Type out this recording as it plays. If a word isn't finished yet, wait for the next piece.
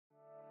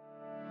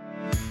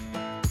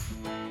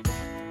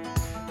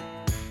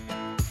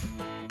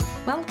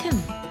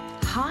Welcome.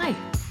 Hi,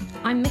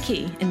 I'm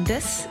Mickey, and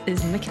this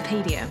is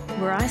Wikipedia,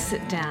 where I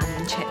sit down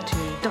and chat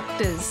to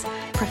doctors,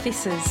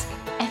 professors,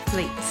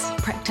 athletes,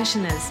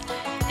 practitioners,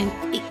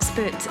 and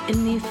experts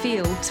in their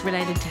fields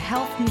related to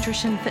health,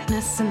 nutrition,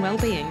 fitness, and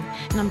well-being.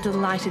 And I'm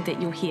delighted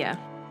that you're here.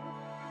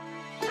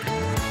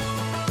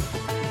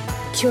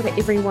 Kia ora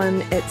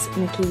everyone, it's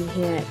Mickey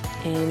here,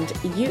 and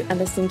you are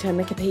listening to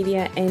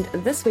Wikipedia. And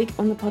this week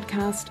on the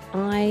podcast,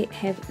 I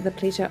have the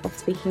pleasure of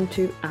speaking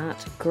to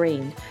Art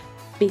Green,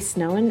 best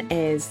known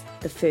as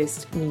the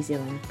first New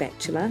Zealand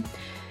Bachelor,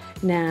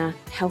 now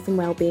health and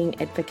wellbeing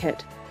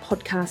advocate,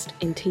 podcast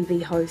and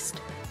TV host,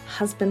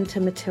 husband to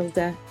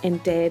Matilda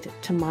and dad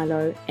to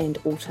Milo and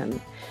Autumn,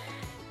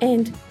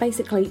 and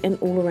basically an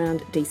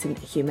all-around decent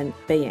human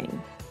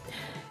being.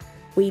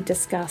 We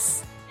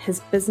discuss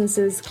his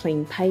businesses,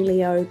 Clean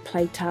Paleo,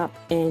 Plate Up,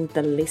 and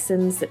the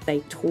lessons that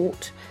they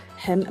taught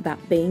him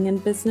about being in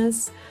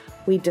business.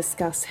 We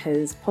discuss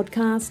his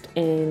podcast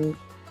and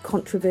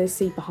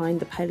controversy behind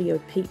the Paleo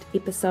Pete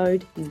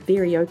episode. He's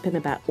very open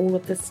about all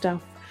of this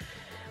stuff.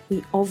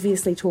 We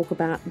obviously talk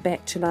about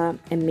Bachelor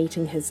and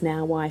meeting his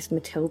now wife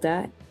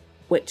Matilda,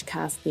 which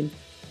cast them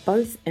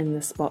both in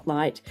the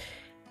spotlight,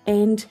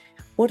 and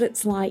what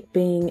it's like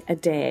being a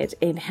dad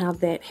and how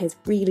that has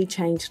really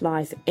changed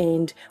life.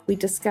 And we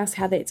discuss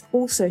how that's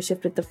also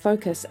shifted the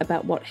focus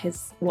about what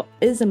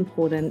is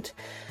important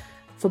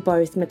for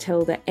both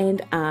Matilda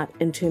and Art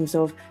in terms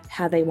of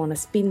how they want to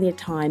spend their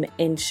time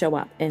and show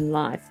up in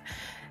life.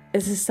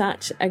 This is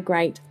such a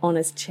great,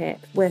 honest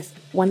chat with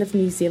one of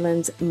New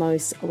Zealand's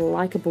most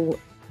likeable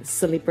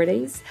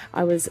celebrities.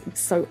 I was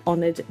so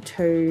honoured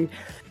to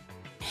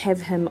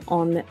have him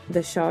on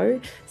the show,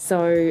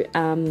 so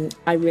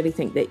I really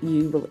think that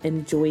you will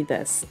enjoy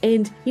this.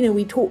 And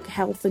we talk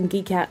health and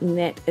geek out in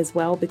that as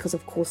well, because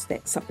of course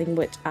that's something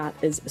which Art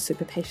is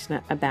super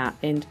passionate about,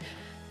 and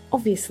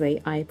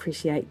obviously I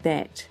appreciate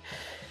that.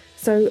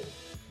 So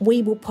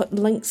we will put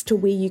links to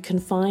where you can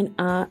find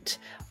Art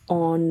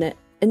on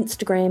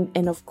Instagram,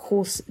 and of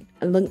course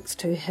links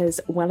to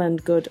his Well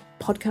and Good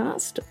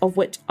podcast, of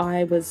which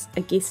I was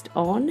a guest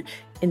on,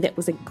 and that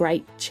was a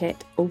great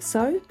chat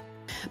also.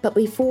 But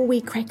before we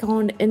crack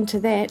on into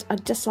that,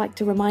 I'd just like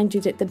to remind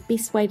you that the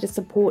best way to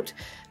support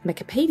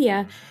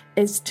Wikipedia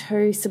is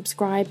to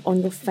subscribe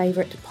on your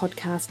favourite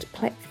podcast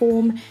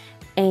platform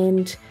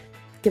and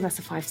give us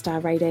a 5-star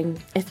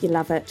rating if you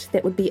love it.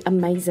 That would be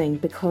amazing,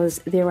 because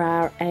there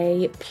are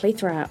a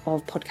plethora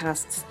of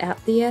podcasts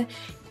out there,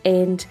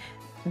 and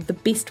the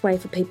best way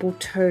for people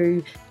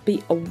to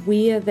be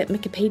aware that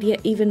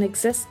Wikipedia even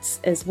exists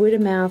is word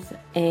of mouth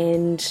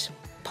and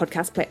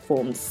podcast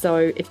platforms.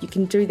 So if you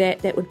can do that,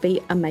 that would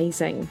be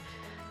amazing.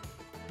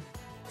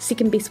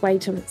 Second best way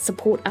to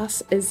support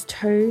us is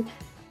to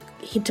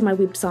head to my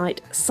website,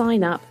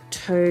 sign up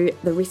to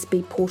the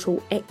recipe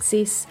portal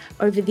access.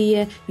 Over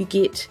there you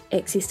get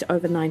access to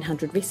over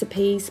 900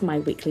 recipes, my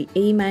weekly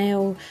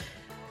email,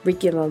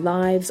 regular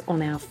lives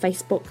on our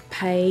Facebook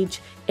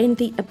page, and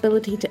the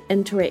ability to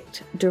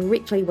interact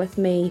directly with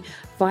me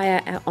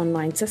via our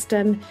online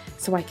system,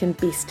 so I can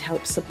best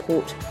help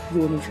support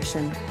your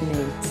nutrition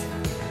needs.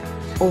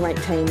 All right,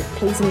 team,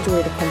 please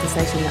enjoy the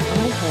conversation that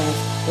I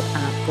have with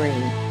Art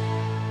Green.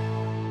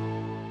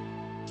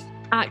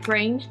 Art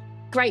Green,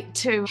 great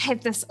to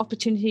have this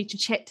opportunity to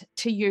chat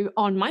to you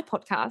on my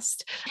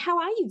podcast. How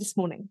are you this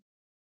morning?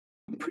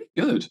 Pretty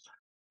good.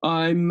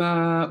 I'm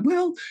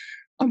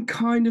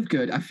kind of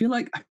good. I feel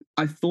like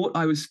I thought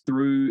I was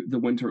through the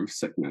winter of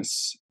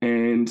sickness,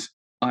 and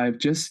I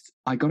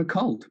got a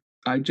cold.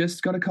 I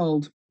just got a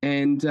cold,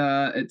 and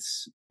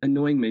it's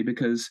annoying me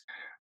because,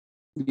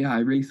 I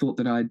really thought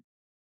that I'd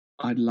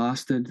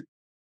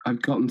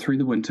gotten through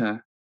the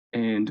winter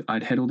and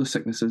I'd had all the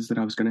sicknesses that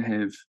I was going to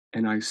have,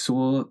 and I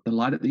saw the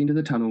light at the end of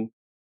the tunnel,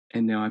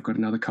 and now I've got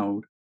another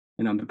cold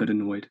and I'm a bit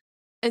annoyed.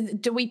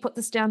 Do we put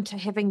this down to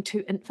having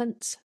 2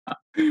 infants?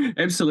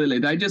 Absolutely.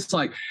 They just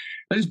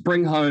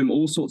bring home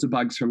all sorts of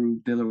bugs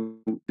from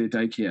their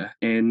daycare,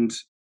 and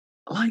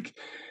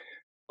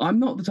I'm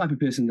not the type of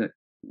person that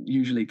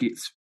usually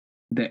gets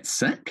that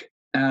sick.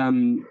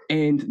 And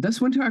this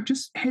winter I've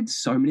just had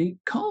so many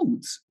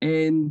colds,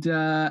 and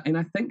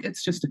I think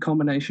it's just a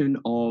combination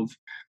of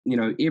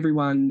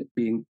everyone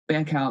being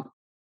back out,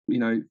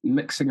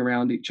 mixing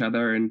around each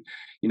other, and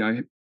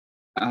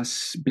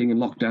us being in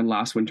lockdown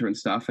last winter and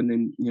stuff, and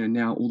then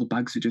now all the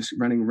bugs are just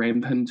running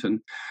rampant,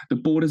 and the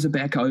borders are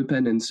back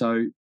open, and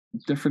so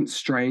different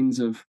strains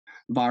of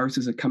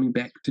viruses are coming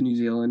back to New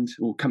Zealand,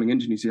 or coming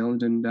into New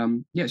Zealand,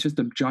 and it's just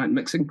a giant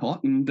mixing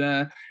pot, and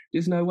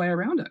there's no way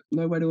around it,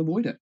 no way to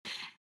avoid it.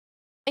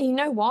 And you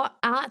know what,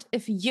 Art,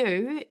 if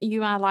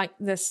you are like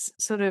this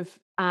sort of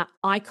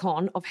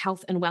icon of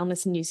health and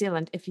wellness in New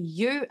Zealand, if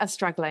you are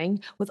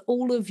struggling with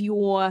all of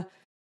your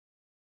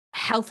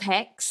health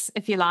hacks,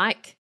 if you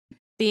like,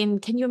 then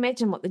can you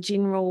imagine what the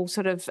general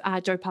sort of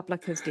Joe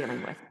Public is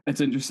dealing with?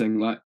 It's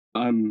interesting.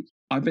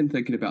 I've been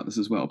thinking about this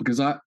as well, because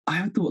I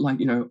thought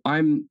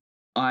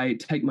I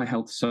take my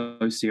health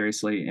so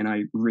seriously, and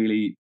I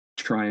really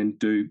try and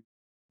do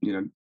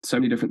so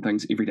many different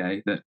things every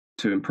day that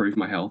to improve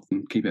my health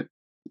and keep it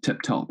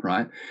tip top,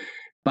 right?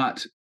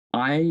 But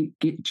I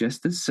get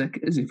just as sick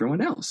as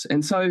everyone else.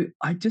 And so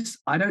I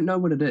don't know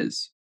what it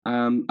is.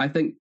 I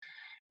think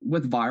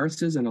with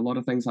viruses and a lot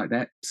of things like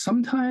that,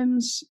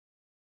 sometimes,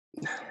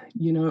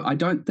 I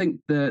don't think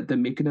the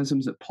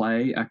mechanisms at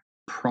play are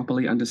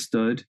properly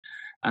understood.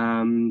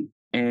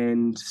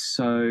 And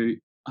so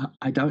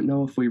I don't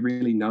know if we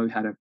really know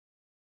how to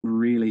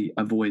really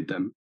avoid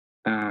them.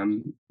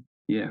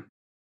 Yeah.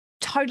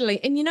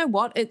 Totally. And you know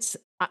what? It's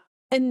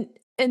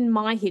in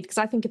my head, because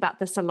I think about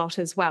this a lot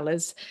as well,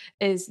 is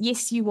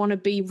yes, you want to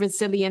be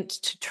resilient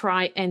to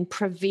try and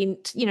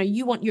prevent,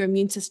 you want your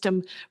immune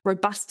system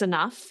robust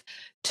enough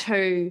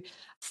to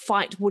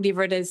fight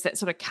whatever it is that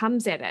sort of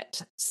comes at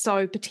it.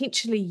 So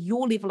potentially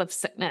your level of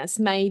sickness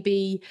may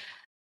be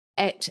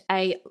at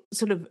a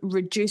sort of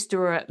reduced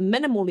or a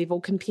minimal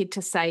level compared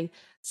to, say,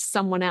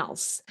 someone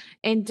else.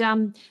 And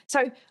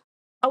so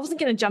I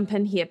wasn't going to jump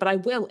in here, but I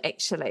will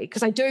actually,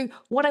 because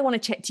what I want to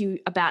chat to you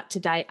about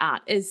today,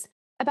 Art, is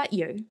about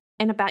you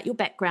and about your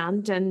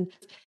background and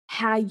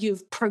how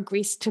you've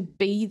progressed to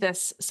be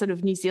this sort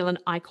of New Zealand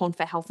icon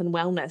for health and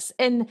wellness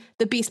in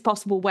the best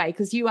possible way,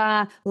 because you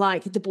are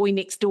like the boy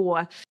next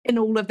door in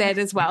all of that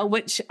as well,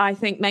 which I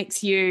think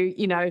makes you,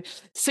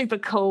 super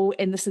cool.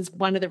 And this is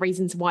one of the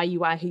reasons why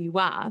you are who you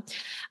are.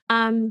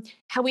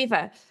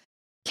 However,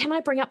 can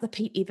I bring up the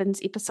Pete Evans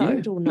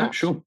episode or not? No,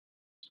 sure.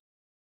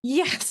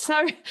 Yeah,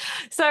 so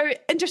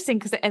interesting,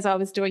 because as I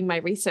was doing my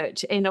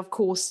research, and of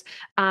course,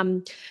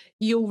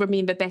 you'll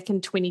remember back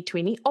in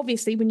 2020,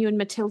 obviously when you and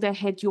Matilda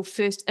had your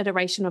first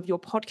iteration of your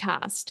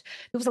podcast,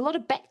 there was a lot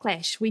of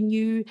backlash when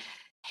you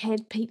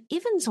had Pete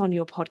Evans on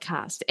your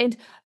podcast. And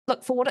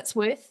look, for what it's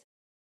worth,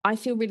 I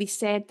feel really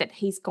sad that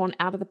he's gone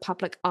out of the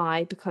public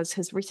eye, because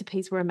his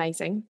recipes were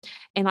amazing,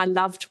 and I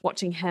loved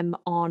watching him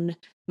on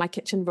My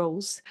Kitchen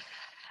Rules.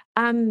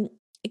 Can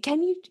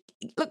we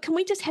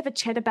just have a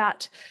chat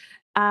about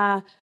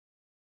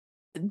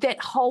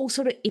that whole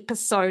sort of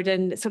episode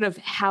and sort of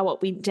how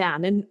it went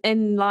down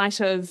in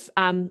light of,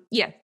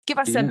 give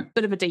us a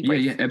bit of a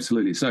debrief. Yeah,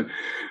 absolutely. So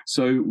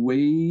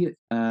we,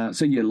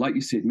 like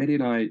you said, Maddie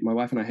and I, my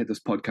wife and I had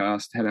this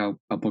podcast, had our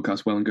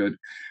podcast Well and Good.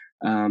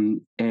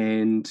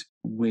 And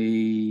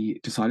we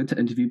decided to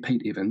interview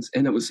Pete Evans.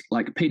 And it was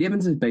like, Pete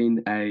Evans has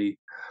been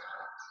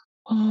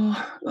kind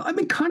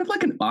of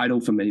like an idol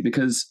for me,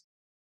 because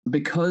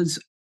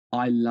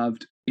I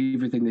loved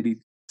everything that he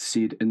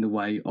said in the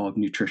way of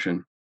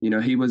nutrition.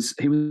 He was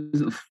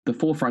the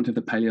forefront of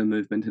the paleo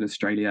movement in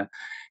Australia,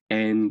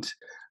 and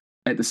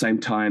at the same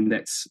time,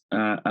 that's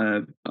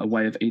a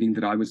way of eating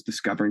that I was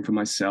discovering for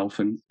myself,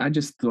 and I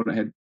just thought it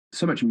had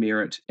so much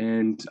merit,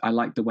 and I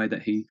liked the way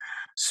that he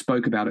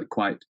spoke about it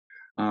quite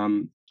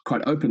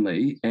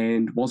openly,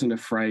 and wasn't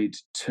afraid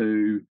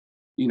to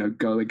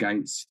go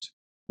against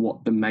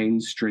what the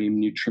mainstream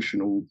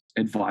nutritional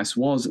advice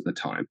was at the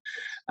time,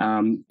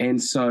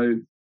 and so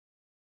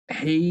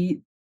he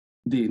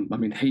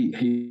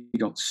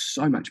got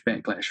so much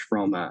backlash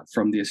from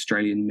the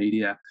Australian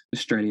media,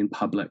 Australian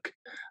public,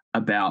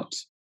 about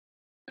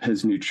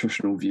his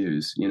nutritional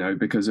views,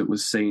 because it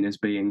was seen as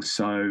being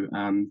so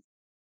wrong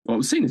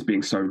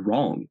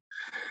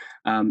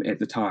at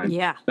the time.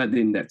 Yeah. But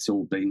then that's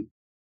all been,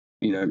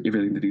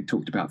 everything that he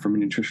talked about from a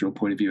nutritional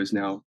point of view is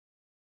now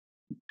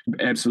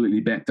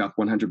absolutely backed up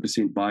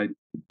 100% by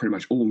pretty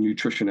much all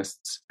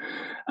nutritionists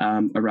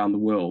around the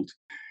world.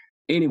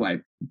 Anyway,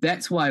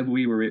 that's why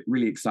we were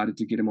really excited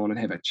to get him on and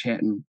have a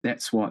chat, and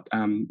that's what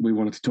we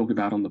wanted to talk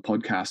about on the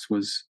podcast,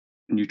 was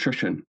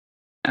nutrition.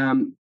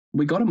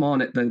 We got him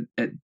on at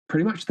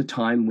pretty much the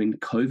time when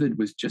COVID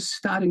was just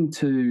starting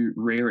to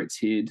rear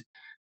its head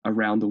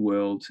around the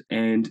world,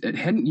 and it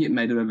hadn't yet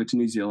made it over to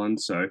New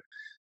Zealand, so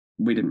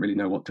we didn't really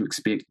know what to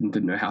expect and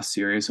didn't know how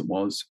serious it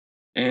was.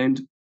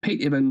 And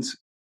Pete Evans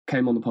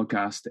came on the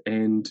podcast,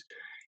 and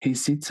he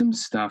said some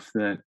stuff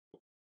that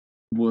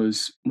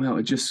was,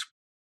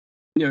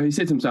 he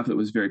said some stuff that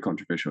was very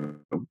controversial.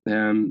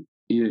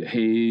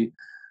 He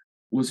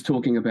was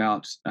talking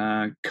about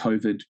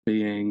COVID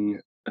being,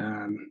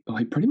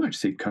 he pretty much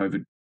said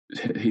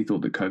he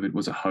thought that COVID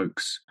was a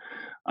hoax.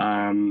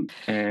 And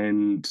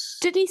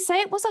did he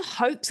say it was a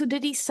hoax, or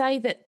did he say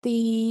that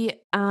the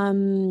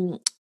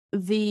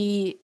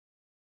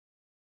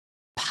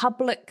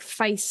public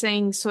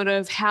facing sort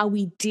of how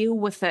we deal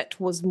with it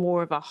was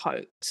more of a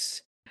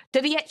hoax?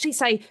 Did he actually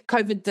say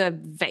COVID,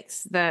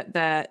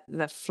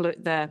 the flu,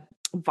 the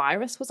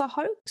virus was a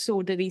hoax,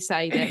 or did he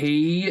say that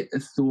he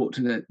thought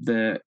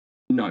that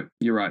no,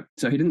 you're right.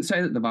 So he didn't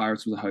say that the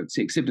virus was a hoax.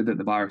 He accepted that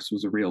the virus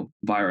was a real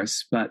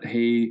virus, but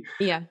he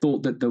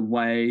thought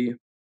that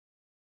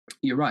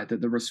you're right,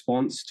 that the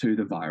response to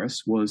the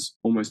virus was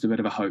almost a bit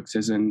of a hoax,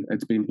 as in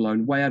it's been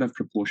blown way out of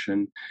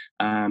proportion.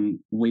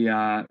 We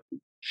are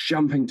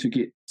jumping to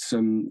get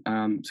some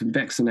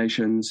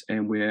vaccinations,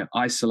 and we're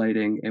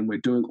isolating, and we're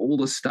doing all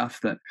the stuff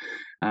that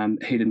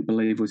he didn't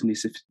believe was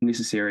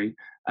necessary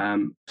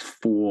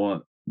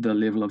for the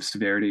level of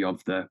severity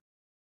of the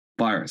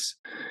virus.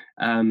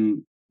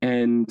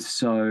 And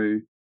so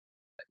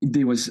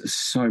there was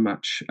so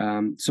much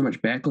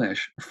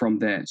backlash from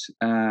that,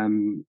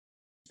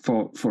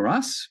 for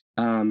us,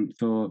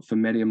 for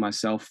Maddie and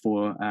myself,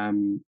 I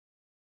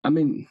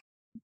mean,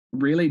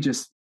 really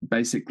just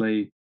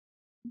basically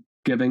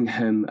giving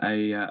him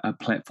a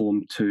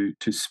platform to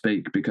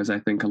speak, because I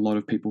think a lot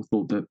of people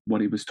thought that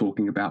what he was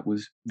talking about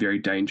was very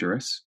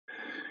dangerous.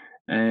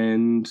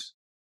 And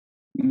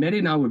Maddie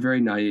and I were very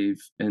naive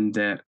in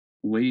that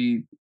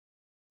we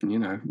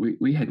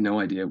had no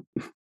idea.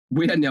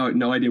 We had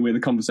no idea where the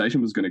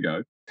conversation was going to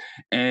go.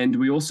 And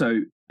we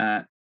also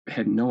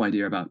had no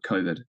idea about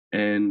COVID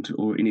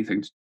or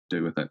anything to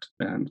do with it,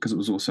 because it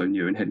was also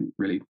new and hadn't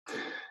really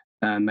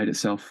made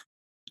itself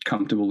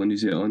comfortable in New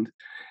Zealand.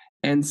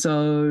 And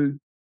so,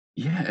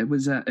 yeah, it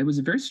was a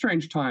very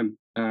strange time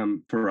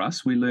for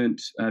us. We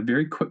learnt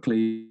very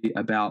quickly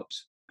about,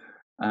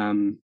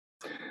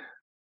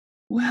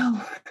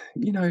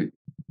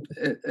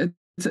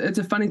 it's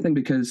a funny thing,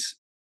 because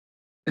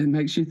it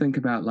makes you think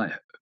about like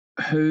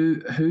who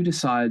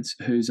decides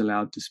who's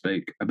allowed to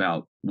speak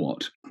about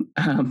what.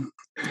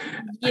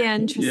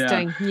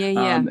 Interesting.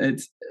 Yeah.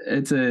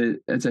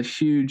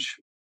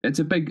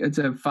 It's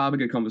a far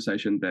bigger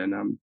conversation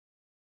than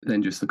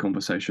just the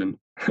conversation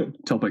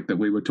topic that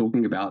we were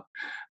talking about.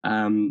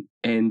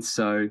 And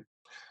so,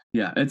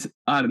 yeah,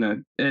 I don't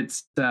know.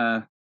 It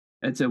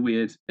was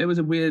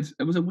a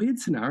weird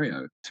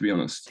scenario, to be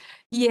honest.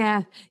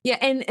 Yeah.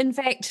 And in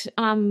fact,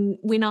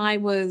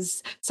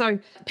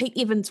 Pete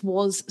Evans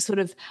was sort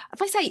of,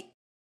 if I say,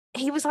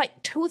 he was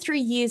like 2 or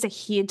 3 years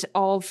ahead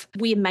of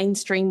where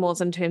mainstream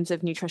was in terms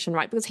of nutrition,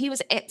 right? Because he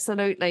was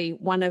absolutely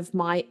one of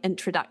my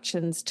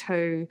introductions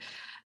to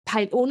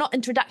not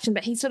introduction,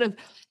 but he sort of,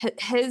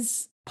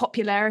 his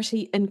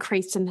popularity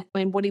increased, and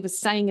what he was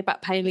saying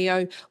about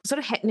paleo was sort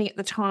of happening at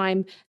the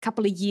time, a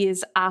couple of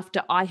years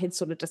after I had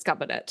sort of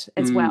discovered it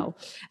as well.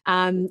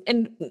 And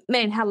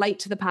man, how late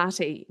to the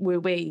party were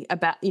we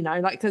about,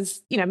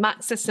 because,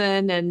 Mark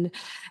Sisson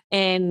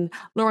and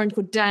Lauren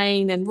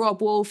Cordain and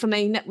Rob Wolf, I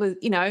mean, that was,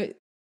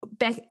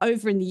 back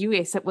over in the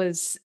US, it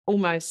was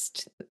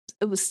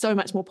so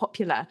much more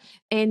popular.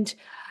 And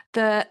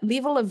the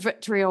level of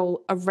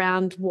vitriol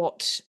around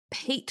what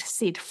Pete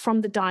said from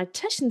the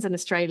dietitians in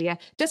Australia,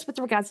 just with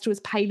regards to his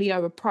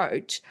paleo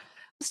approach,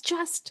 was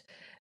just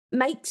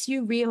makes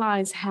you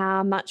realise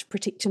how much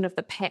protection of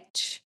the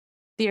patch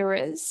there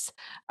is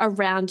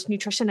around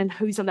nutrition and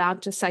who's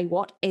allowed to say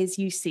what, as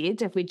you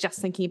said, if we're just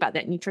thinking about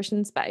that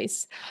nutrition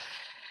space.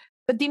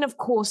 But then, of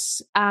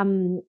course,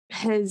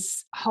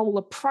 his whole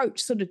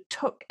approach sort of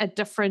took and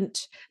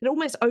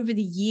almost over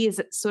the years,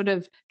 it sort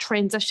of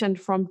transitioned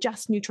from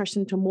just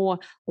nutrition to more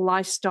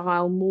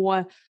lifestyle,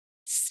 more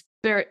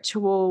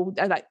spiritual.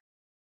 Like,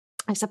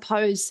 I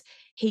suppose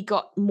he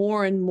got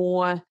more and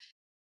more,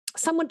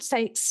 some would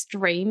say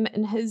extreme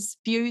in his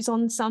views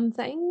on some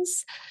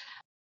things.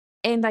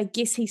 And I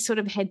guess he sort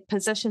of had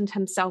positioned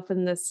himself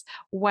in this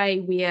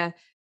way where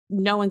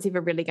no one's ever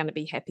really going to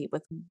be happy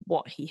with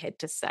what he had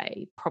to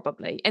say,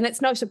 probably. And it's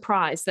no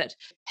surprise that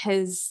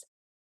his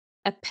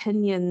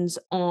opinions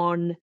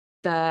on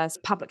the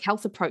public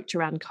health approach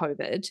around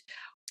COVID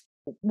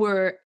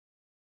were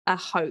a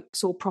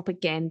hoax or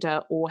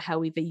propaganda, or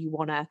however you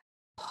want to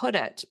put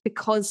it,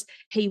 because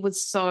he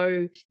was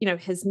so,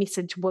 his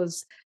message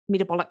was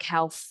metabolic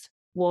health,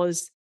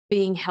 was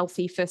being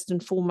healthy first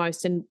and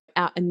foremost, and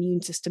our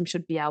immune system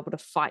should be able to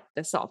fight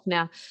this off.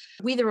 Now,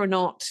 whether or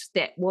not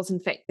that was in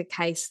fact the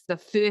case, the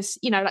first,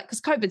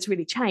 because COVID's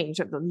really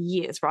changed over the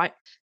years, right?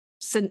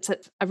 Since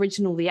its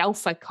original, the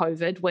alpha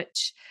COVID,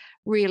 which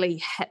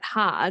really hit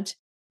hard,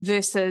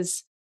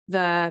 versus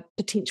the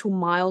potential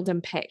mild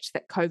impact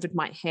that COVID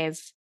might have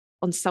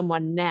on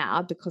someone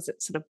now, because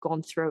it's sort of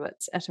gone through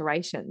its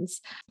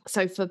iterations.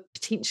 So for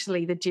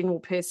potentially the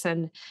general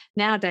person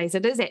nowadays,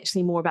 it is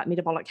actually more about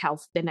metabolic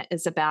health than it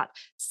is about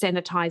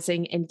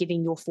sanitizing and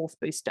getting your fourth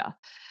booster.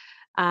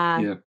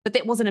 But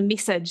that wasn't a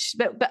message.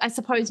 But I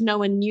suppose no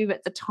one knew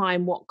at the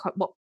time what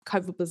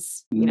COVID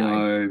was,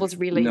 was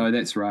really. No,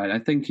 that's right. I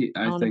think it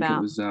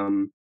was.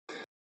 I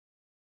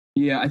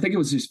think it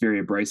was just very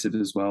abrasive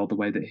as well. The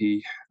way that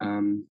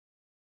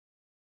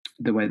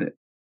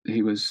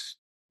he was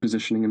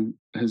positioning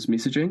his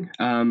messaging,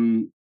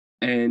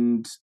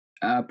 and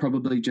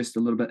probably just a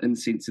little bit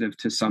insensitive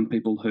to some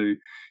people who,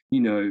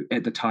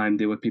 at the time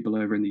there were people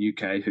over in the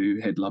UK who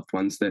had loved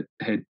ones that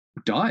had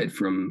died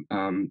from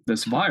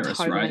this virus,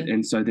 totally. Right?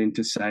 And so then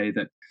to say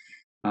that,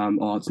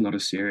 it's not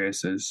as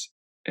serious as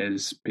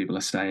people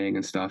are saying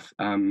and stuff,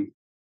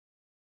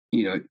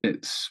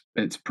 it's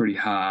pretty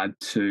hard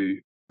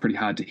to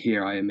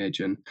hear, I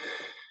imagine.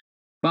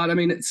 But I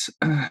mean, it's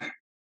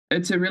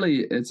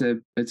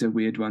a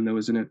weird one though,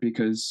 isn't it?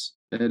 Because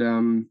it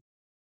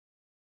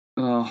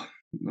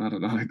I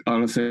don't know.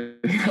 Honestly,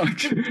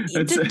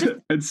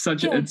 it's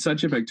such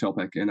a big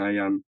topic,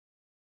 and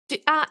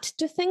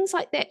do things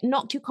like that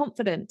knock your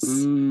confidence,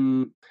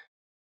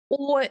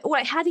 or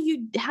how do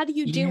you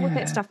deal with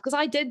that stuff? Because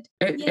I did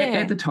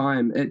at the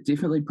time, it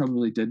definitely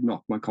probably did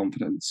knock my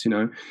confidence.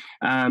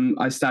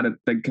 I started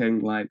thinking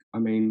like, I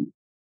mean,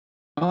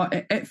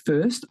 At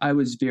first, I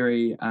was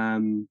very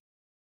kind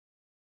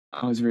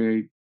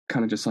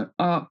of just like,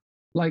 oh,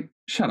 like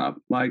shut up,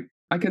 like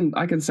I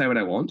can say what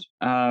I want.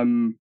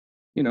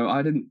 You know,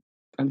 I didn't.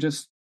 I'm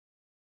just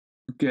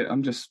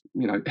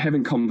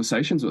having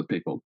conversations with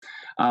people,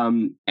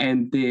 and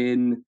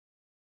then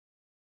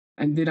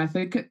I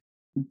think it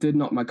did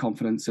knock my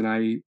confidence, and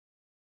I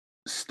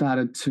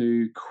started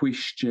to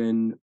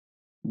question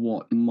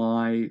what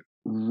my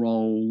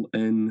role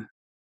in,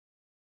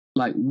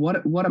 like,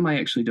 what am I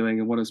actually doing,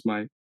 and what is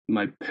my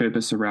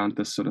purpose around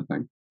this sort of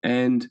thing.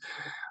 And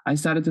I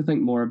started to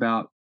think more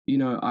about,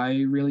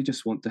 I really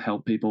just want to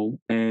help people,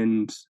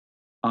 and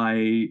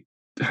I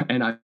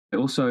I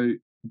also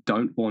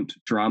don't want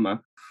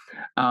drama.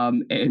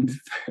 And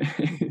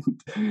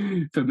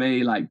for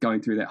me, like,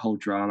 going through that whole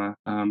drama,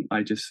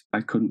 I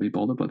couldn't be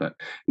bothered with it.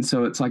 And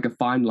so it's like a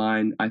fine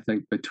line, I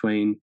think,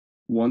 between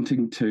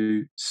wanting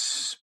to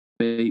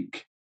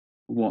speak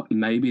what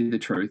may be the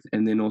truth,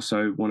 and then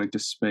also wanting to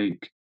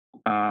speak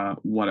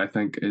what I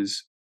think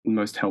is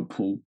most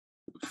helpful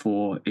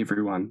for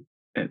everyone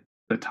at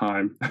the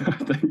time. I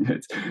think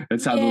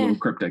it sounds a little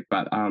cryptic,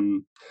 but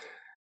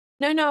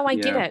No, I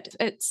get it.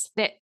 It's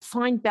that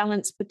fine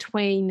balance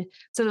between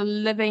sort of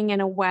living in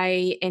a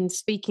way and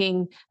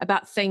speaking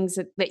about things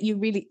that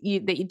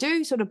you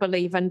do sort of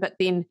believe in, but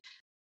then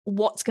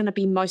what's going to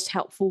be most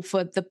helpful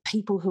for the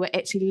people who are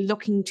actually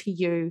looking to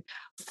you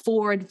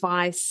for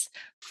advice,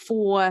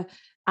 for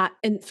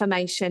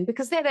information,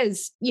 because that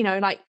is,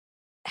 like,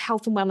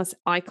 health and wellness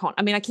icon.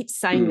 I mean, I keep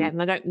saying that,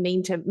 and I don't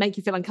mean to make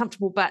you feel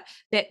uncomfortable, but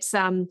that's,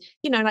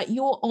 like,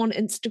 you're on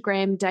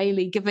Instagram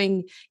daily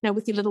giving,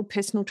 with your little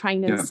personal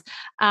trainers,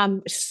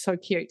 so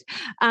cute,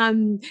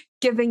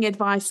 giving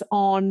advice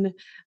on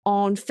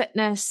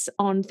fitness,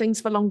 on things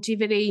for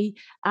longevity,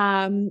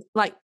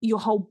 like your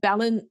whole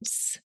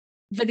balance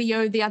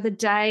video the other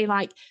day,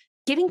 like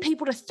getting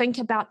people to think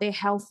about their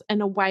health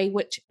in a way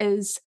which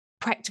is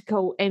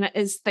practical and it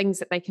is things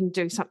that they can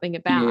do something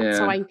about.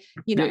 So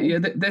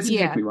that's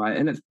exactly right.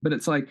 And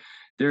it's like,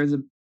 there is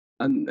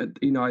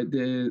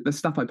the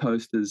stuff I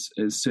post is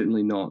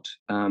certainly not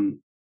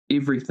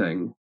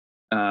everything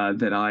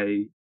that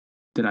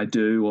I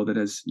do, or that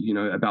is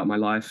about my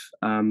life.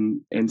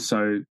 And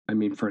so, I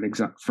mean, for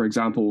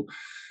example,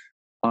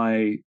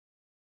 I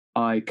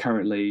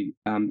currently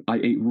I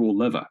eat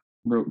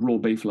raw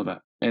beef liver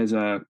as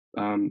a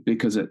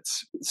because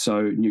it's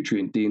so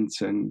nutrient dense,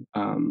 and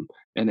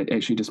it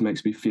actually just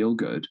makes me feel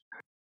good.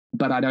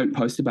 But I don't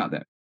post about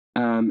that.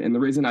 And the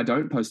reason I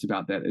don't post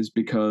about that is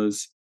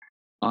because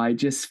I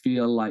just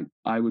feel like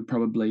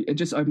it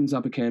just opens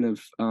up a can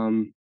of,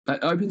 it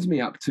opens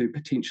me up to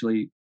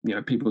potentially,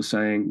 people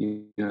saying,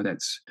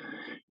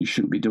 you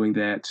shouldn't be doing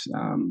that.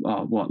 A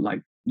lot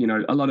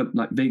of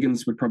like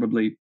vegans would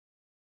probably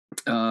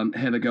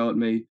have a go at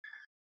me.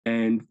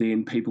 And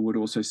then people would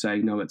also say,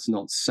 no, it's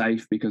not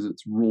safe because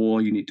it's raw,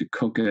 you need to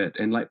cook it,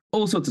 and like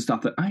all sorts of stuff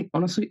that I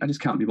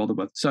just can't be bothered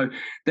with. So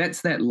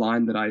that's that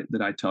line that I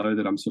toe,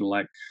 that I'm sort of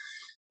like,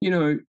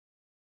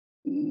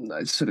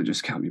 I sort of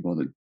just can't be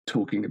bothered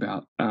talking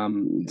about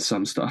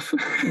some stuff.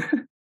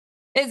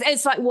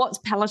 It's like what's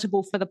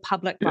palatable for the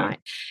public, right?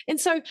 And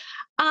so,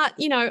 I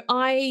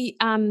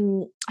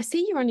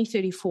see you're only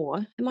 34.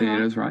 Am I right?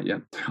 That's right. Yeah,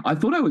 I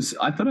thought I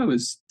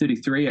was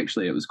 33.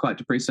 Actually, it was quite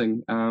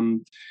depressing.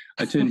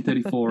 I turned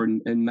 34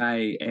 in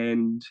May,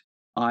 and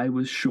I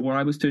was sure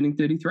I was turning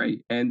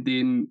 33, and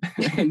then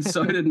and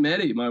so did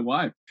Maddie, my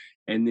wife,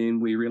 and then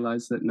we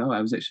realised that no,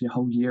 I was actually a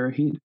whole year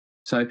ahead.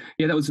 So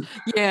that was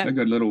a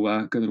good little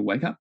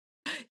wake up.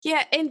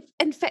 Yeah, and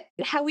in fact,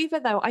 however,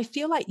 though, I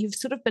feel like you've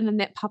sort of been in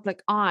that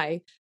public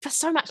eye for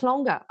so much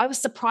longer. I was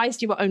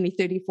surprised you were only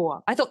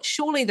 34. I thought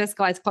surely this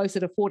guy's closer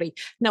to 40.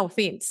 No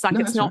offense, like,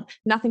 it's not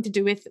nothing to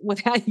do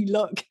with how you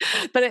look,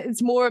 but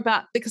it's more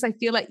about, because I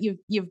feel like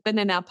you've been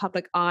in our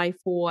public eye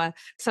for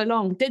so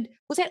long.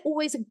 Was that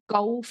always a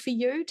goal for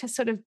you, to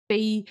sort of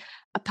be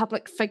a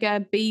public figure,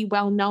 be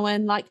well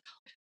known? Like,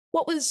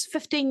 what was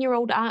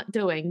 15-year-old Art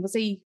doing? Was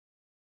he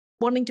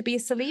wanting to be a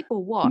celeb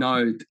or what?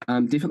 No,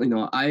 definitely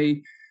not.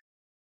 I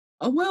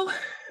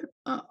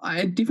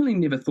definitely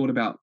never thought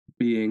about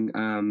being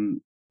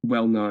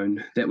well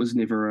known. That was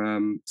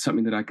never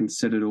something that I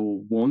considered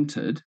or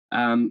wanted.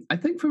 I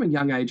think from a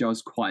young age I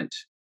was quite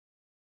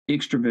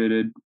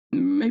extroverted,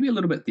 maybe a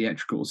little bit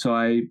theatrical. So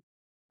I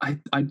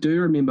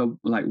do remember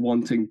like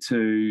wanting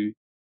to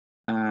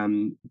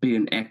be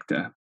an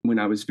actor when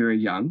I was very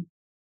young.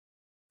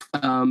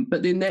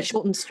 But then that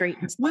Shorten Street.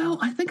 Well,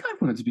 I think I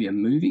wanted to be a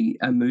movie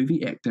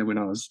actor when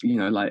I was,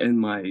 like in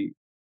my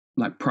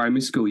like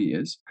primary school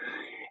years,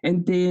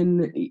 and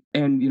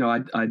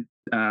I'd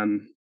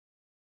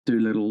do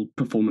little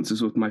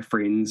performances with my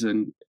friends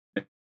and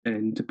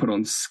to put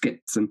on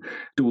skits and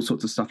do all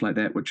sorts of stuff like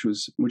that,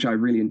 which I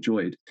really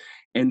enjoyed.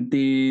 And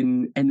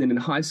then in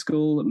high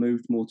school, it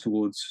moved more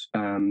towards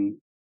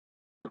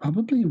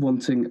probably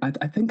wanting.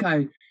 I think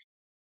I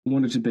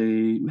wanted to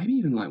be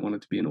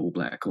wanted to be an All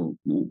Black, or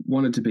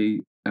wanted to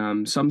be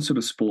some sort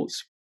of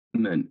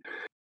sportsman.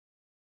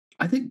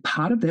 I think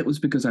part of that was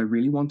because I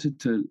really wanted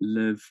to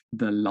live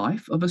the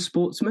life of a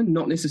sportsman,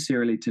 not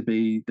necessarily to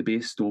be the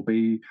best or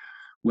be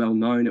well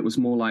known. It was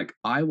more like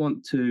I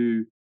want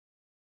to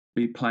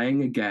be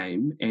playing a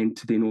game and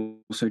to then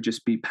also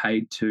just be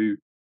paid to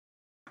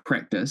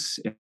practice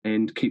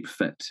and keep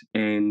fit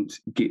and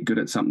get good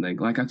at something.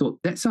 Like I thought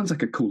that sounds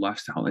like a cool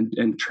lifestyle,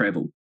 and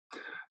travel.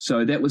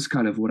 So that was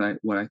kind of what I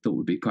thought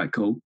would be quite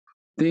cool.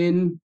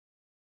 Then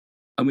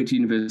I went to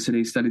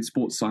university, studied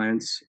sports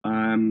science.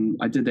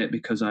 I did that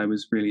because I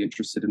was really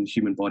interested in the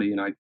human body, and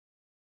I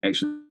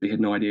actually had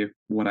no idea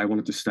what I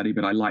wanted to study,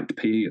 but I liked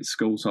PE at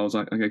school, so I was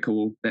like, okay,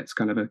 cool, that's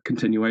kind of a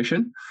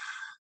continuation.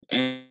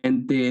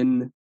 And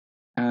then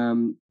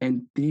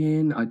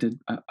I did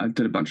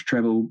a bunch of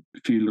travel,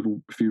 a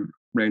few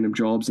random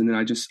jobs, and then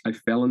I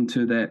fell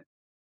into that.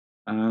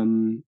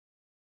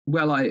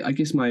 I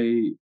guess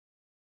my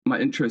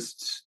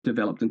interests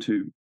developed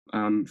into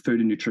food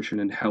and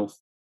nutrition and health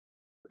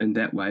in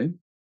that way.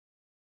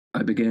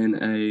 I began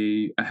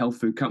a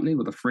health food company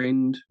with a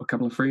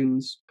couple of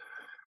friends,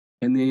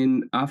 and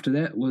then after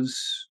that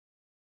was,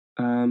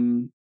 I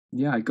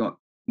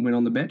went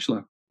on The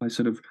Bachelor. I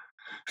sort of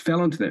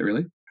fell into that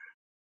really.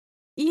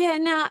 Yeah.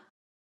 Now,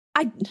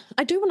 I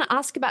do want to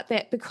ask about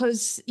that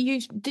because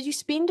did you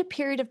spend a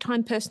period of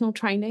time personal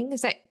training?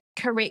 Is that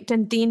correct?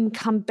 And then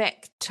come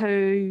back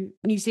to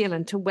New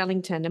Zealand, to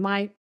Wellington. Am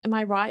I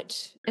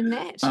right in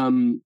that?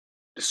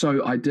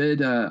 So I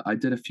did a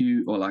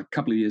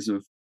couple of years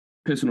of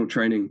personal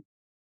training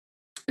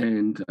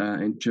and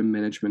gym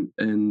management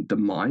in the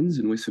mines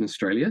in Western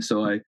Australia.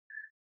 So I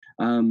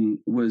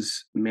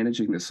was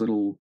managing this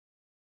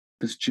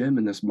gym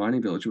in this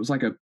mining village. It was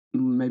like a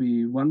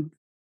maybe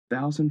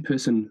 1,000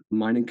 person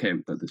mining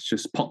camp that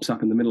just pops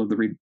up in the middle of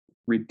the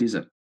red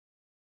desert.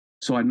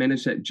 So I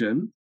managed that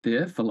gym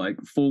there for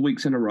like 4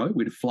 weeks in a row.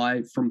 We'd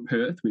fly from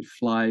Perth, we'd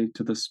fly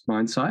to this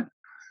mine site,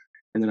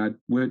 and then I'd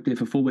work there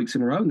for 4 weeks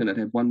in a row, and then I'd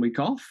have 1 week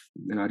off,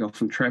 and I'd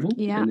often travel,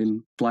 and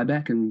then fly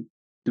back and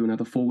do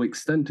another 4 week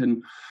stint.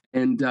 And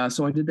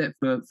so I did that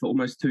for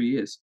almost 2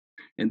 years.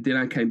 And then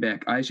I came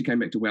back. I actually came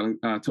back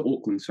to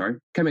Auckland, sorry.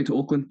 Came back to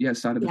Auckland,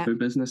 started the food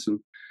business, and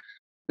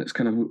that's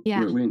kind of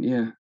where it went,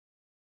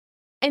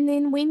 And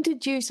then when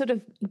did you sort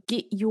of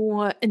get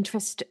your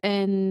interest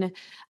in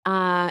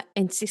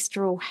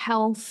ancestral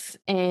health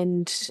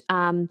and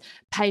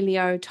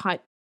paleo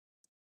type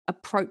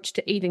approach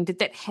to eating? Did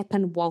that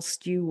happen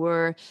whilst you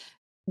were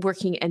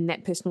working in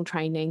that personal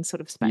training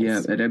sort of space?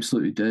 Yeah, it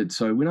absolutely did.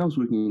 So when I was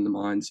working in the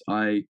mines,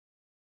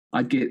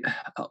 I'd get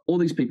all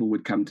these people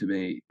would come to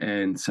me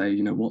and say,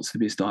 what's the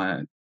best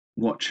diet?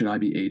 What should I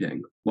be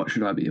eating? What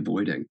should I be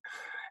avoiding?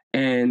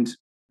 And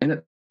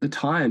at the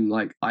time,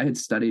 like I had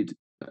studied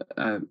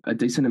a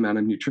decent amount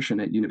of nutrition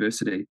at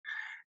university,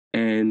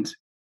 and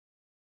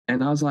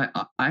I was like,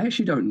 I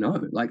actually don't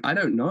know. Like, I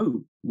don't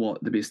know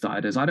what the best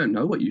diet is. I don't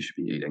know what you should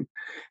be eating.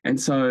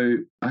 And so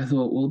I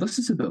thought, well, this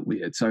is a bit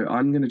weird. So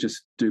I'm going to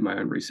just do my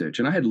own research.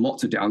 And I had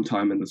lots of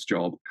downtime in this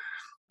job.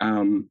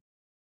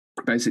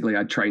 Basically,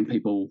 I'd train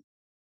people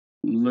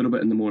a little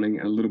bit in the morning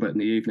and a little bit in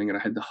the evening, and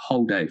I had the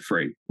whole day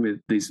free with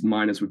these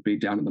miners would be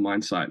down at the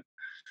mine site,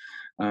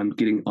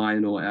 getting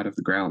iron ore out of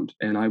the ground.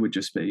 And I would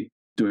just be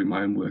doing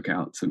my own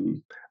workouts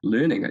and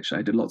learning. Actually,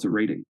 I did lots of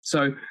reading.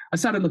 So I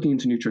started looking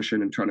into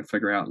nutrition and trying to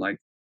figure out like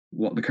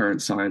what the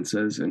current science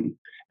is. And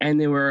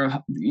there were,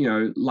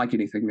 like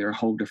anything, there are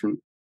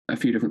a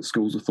few different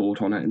schools of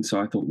thought on it. And so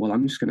I thought, well,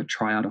 I'm just going to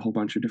try out a whole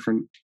bunch of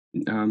different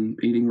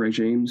eating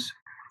regimes,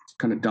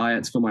 kind of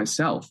diets for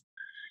myself.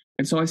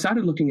 And so I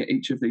started looking at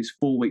each of these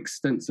 4 week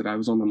stints that I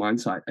was on the mine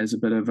site as a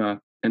bit of an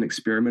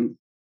experiment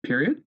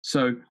period.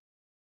 So,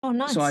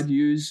 nice. So I'd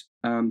use,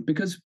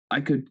 because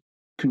I could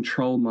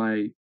control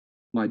my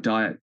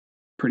diet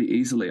pretty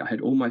easily. I had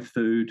all my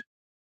food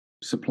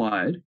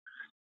supplied,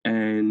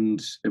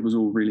 and it was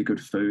all really good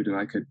food, and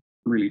I could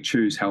really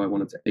choose how I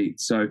wanted to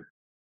eat. So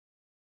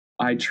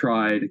I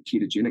tried a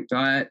ketogenic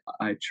diet.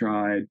 I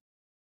tried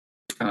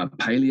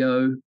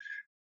paleo.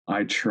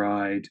 I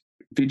tried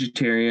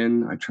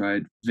vegetarian. I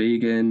tried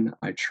vegan.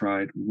 I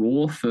tried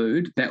raw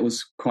food. That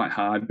was quite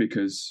hard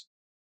because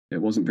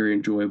it wasn't very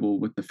enjoyable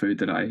with the food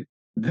that I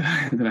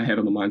had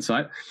on the mine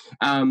site.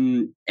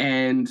 And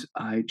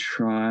I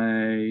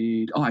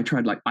tried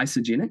like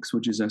Isagenix,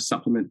 which is a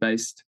supplement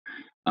based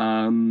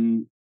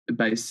diet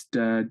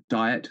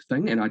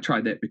thing. And I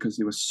tried that because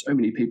there were so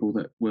many people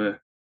that were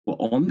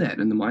on that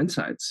in the mine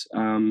sites.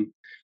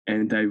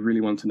 And they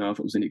really wanted to know if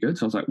it was any good.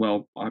 So I was like,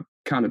 well, I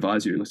can't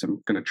advise you unless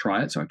I'm going to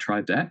try it. So I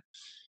tried that.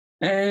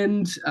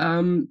 And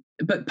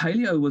but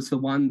paleo was the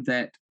one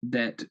that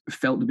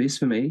felt the best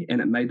for me,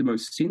 and it made the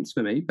most sense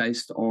for me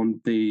based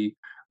on the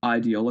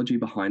ideology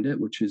behind it,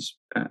 which is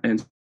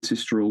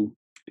ancestral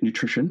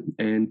nutrition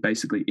and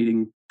basically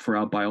eating for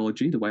our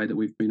biology, the way that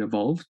we've been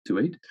evolved to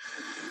eat.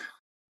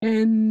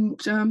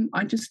 And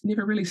I just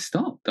never really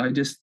stopped.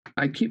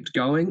 I kept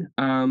going,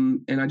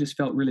 and I just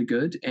felt really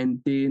good.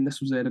 And then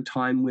this was at a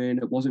time when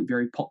it wasn't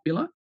very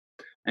popular.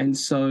 And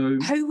so,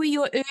 who were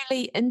your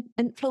early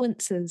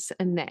influences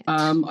in that?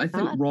 I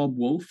think Rob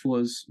Wolf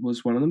was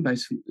one of them,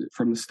 based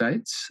from the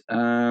States.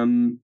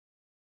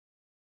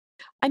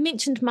 I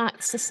mentioned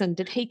Mark Sisson.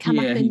 Did he come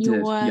up in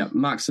your? Yeah,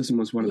 Mark Sisson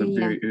was one of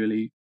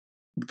the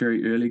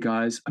very early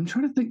guys. I'm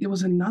trying to think. There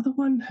was another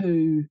one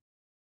who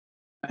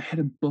I had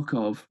a book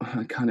of.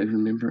 I can't even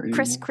remember it anymore.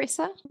 Chris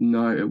Kresser?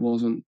 No, it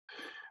wasn't.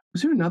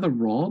 Was there another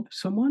Rob?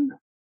 Someone?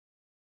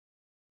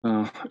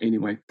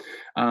 Anyway,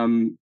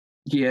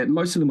 yeah,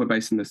 most of them were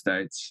based in the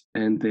States,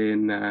 and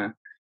then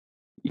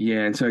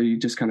and so you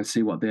just kind of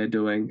see what they're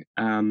doing,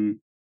 and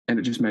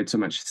it just made so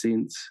much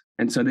sense.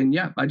 And so then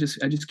I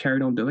just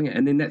carried on doing it,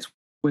 and then that's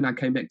when I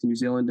came back to New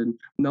Zealand, and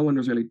no one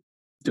was really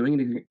doing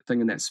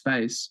anything in that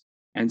space.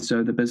 And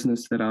so the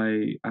business that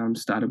I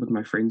started with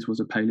my friends was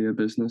a paleo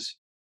business,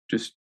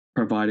 just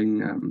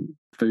providing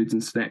foods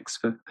and snacks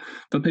for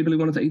people who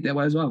wanted to eat that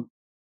way as well.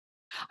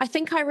 I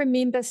think I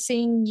remember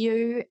seeing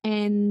you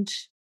and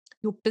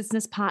your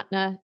business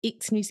partner,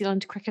 ex-New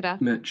Zealand cricketer.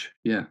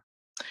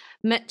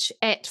 Mitch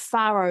at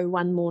Faro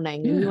one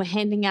morning, and you were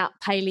handing out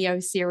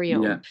paleo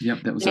cereal. Yeah,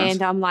 that was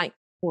and us. I'm like,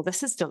 well,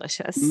 this is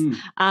delicious.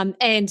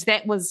 And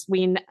that was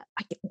when,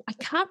 I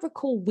can't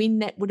recall when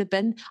that would have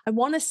been. I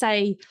want to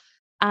say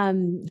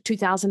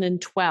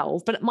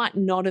 2012, but it might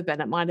not have been.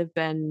 It might have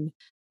been,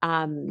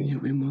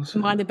 when was it?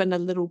 Might have been a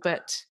little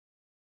bit.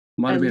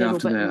 Might have been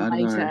after that, later.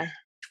 I don't know.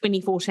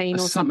 2014 or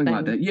something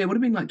like that. Yeah, it would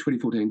have been like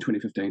 2014,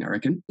 2015, I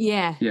reckon.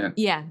 Yeah.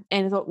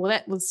 And I thought, well,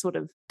 that was sort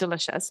of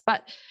delicious.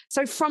 But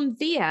so from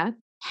there,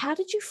 how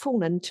did you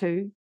fall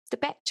into The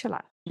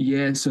Bachelor?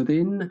 Yeah, so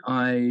then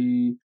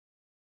I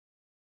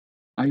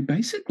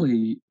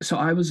basically,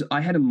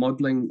 I had a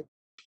modelling,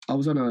 I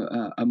was on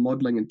a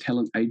modelling and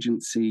talent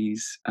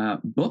agency's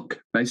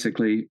book,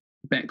 basically,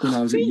 back when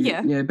I was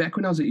back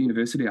when I was at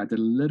university. I did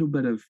a little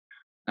bit of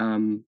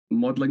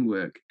modelling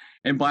work,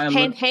 and by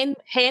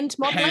hand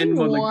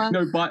modelling.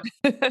 No, but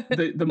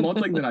the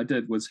modelling that I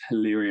did was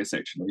hilarious,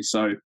 actually.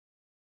 So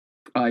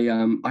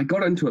I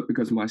got into it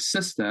because my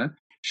sister,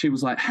 she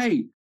was like,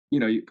 hey,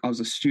 I was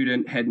a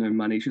student, had no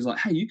money. She was like,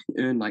 hey, you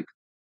can earn like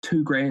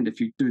 $2,000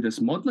 if you do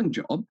this modelling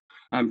job,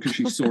 because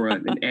she saw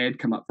an ad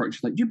come up for it.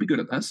 She's like, you'd be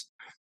good at this,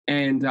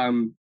 and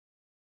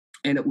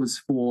it was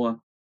for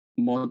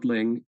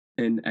modelling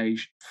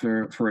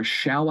for a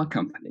shower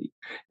company,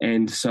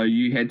 and so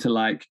you had to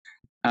like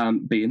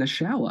be in a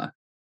shower.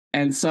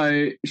 And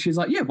so she's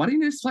like, yeah, why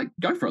don't you just like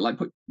go for it, like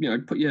put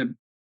your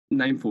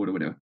name forward or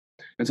whatever.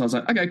 And so I was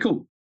like, okay,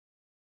 cool.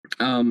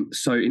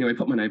 So anyway,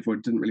 put my name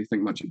forward, didn't really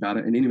think much about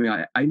it, and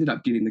anyway I ended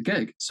up getting the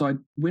gig. So I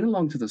went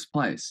along to this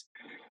place,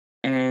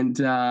 and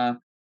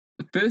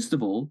first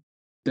of all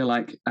they're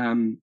like,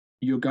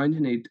 you're going to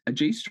need a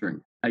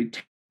G-string, a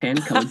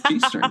tan-coloured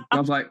G-string. And I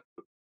was like,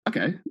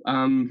 okay,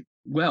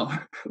 well,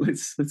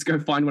 let's go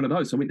find one of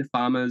those. So I went to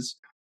Farmers,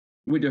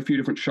 went to a few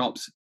different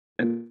shops,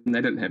 and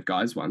they didn't have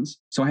guys ones.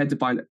 So I had to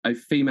find a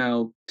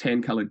female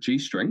tan-coloured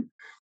G-string,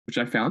 which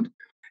I found,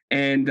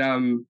 and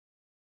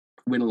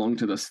went along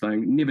to this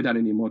thing. Never done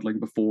any modelling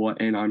before,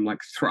 and I'm like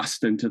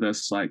thrust into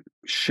this like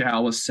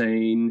shower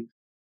scene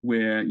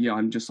where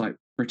I'm just like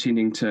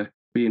pretending to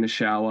be in a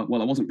shower.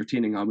 Well, I wasn't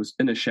pretending, I was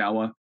in a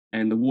shower,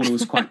 and the water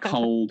was quite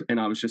cold, and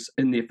I was just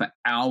in there for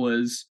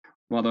hours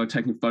while they were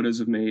taking photos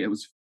of me. It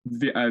was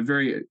a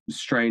very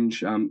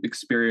strange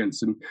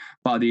experience, and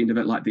by the end of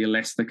it, like the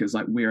elastic is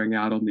like wearing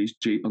out on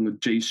the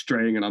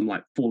G-string, and I'm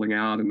like falling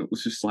out, and it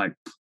was just like,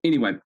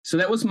 anyway. So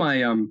that was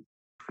my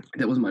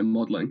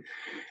modelling,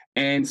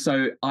 and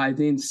so I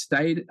then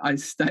stayed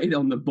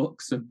on the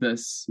books of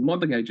this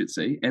modelling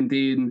agency, and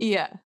then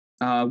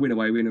went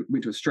away,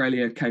 went to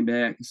Australia, came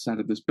back,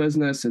 started this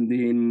business, and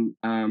then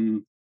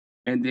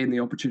the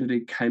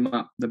opportunity came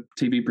up. The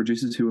TV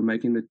producers who were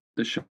making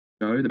the show,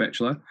 The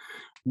Bachelor,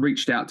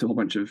 reached out to a whole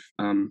bunch of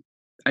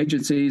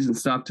agencies and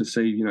stuff to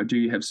see, do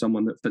you have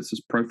someone that fits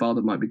this profile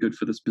that might be good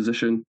for this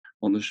position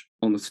on this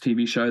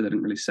TV show? They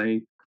didn't really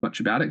say much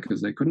about it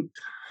because they couldn't.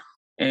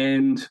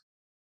 And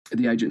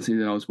the agency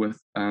that I was with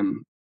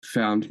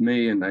found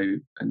me, and they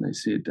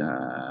said,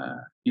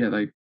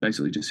 they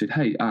basically just said,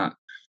 hey, Art,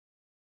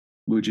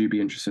 would you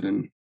be interested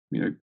in,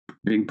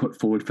 being put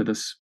forward for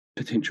this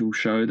potential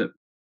show that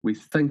we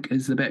think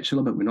is The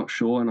Bachelor, but we're not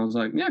sure? And I was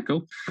like, yeah,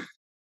 cool.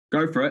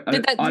 Go for it. I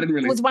didn't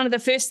really. Was one of the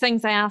first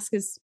things they ask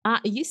is,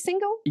 are you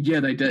single? Yeah,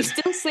 they did. Are you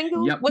still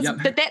single? Yep.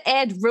 Did that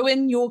ad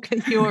ruin your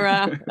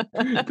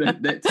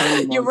that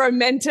totally your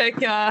romantic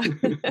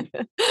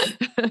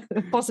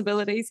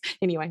possibilities?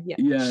 Anyway, yeah.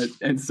 Yeah,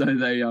 and so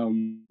they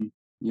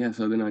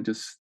so then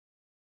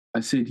I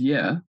said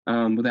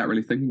without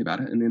really thinking about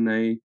it, and then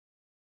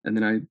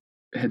I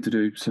had to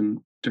do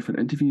some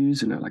different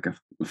interviews and like a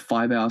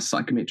 5-hour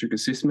psychometric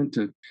assessment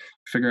to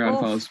figure out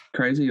if I was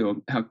crazy or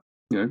how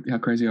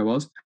crazy I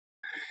was.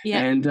 Yeah.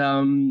 And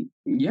and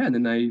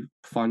then they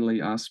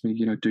finally asked me,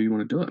 do you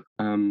want to do it?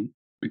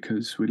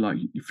 Because we'd like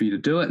for you to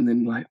do it. And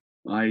then like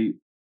I,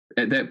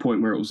 at that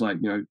point where it was like,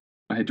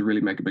 I had to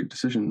really make a big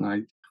decision.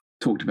 I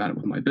talked about it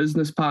with my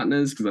business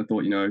partners because I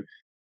thought,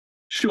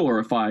 sure,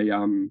 if I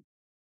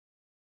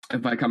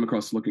if I come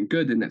across looking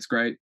good, then that's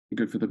great,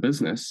 good for the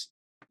business.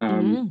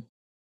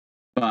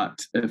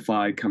 But if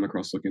I come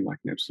across looking like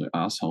an absolute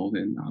asshole,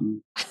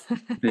 then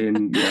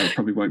it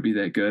probably won't be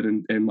that good.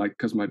 And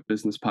because my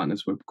business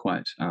partners were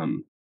quite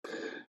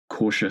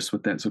cautious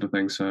with that sort of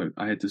thing, so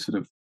I had to sort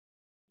of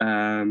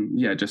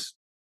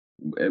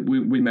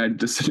we made a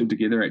decision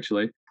together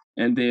actually,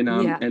 and then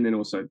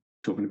also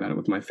talking about it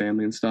with my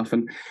family and stuff.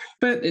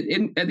 But at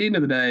the end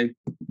of the day,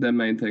 the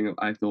main thing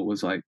I thought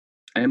was like,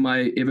 am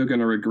I ever going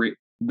to regret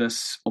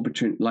this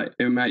opportunity? Like,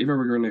 am I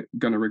ever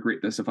going to regret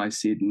this if I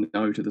said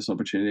no to this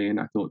opportunity? And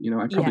I thought,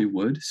 I probably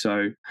would.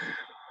 So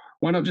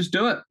why not just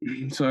do it?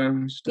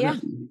 So just did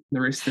it. The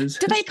rest is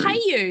Did history. they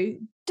pay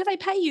you? Did they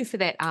pay you for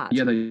that art?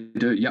 Yeah, they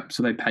do. Yep.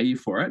 So they pay you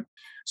for it.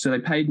 So they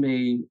paid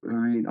me.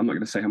 I'm not going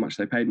to say how much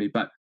they paid me,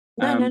 but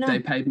No. They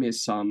paid me a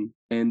sum,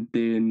 and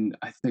then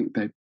I think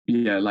they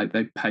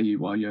pay you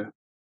while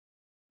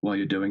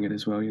you're doing it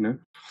as well,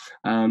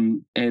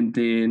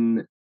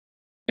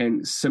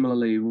 and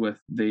similarly with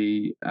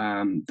the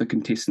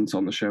contestants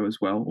on the show as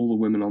well. All the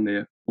women on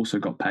there also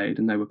got paid,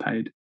 and they were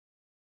paid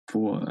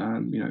for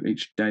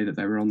each day that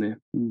they were on there.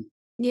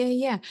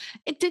 Yeah.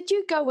 Did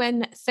you go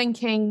in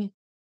thinking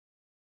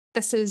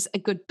this is a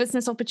good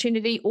business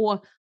opportunity,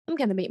 or I'm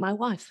going to meet my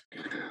wife?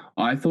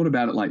 I thought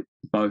about it like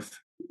both.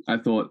 I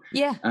thought,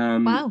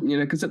 wow,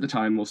 because at the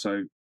time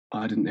also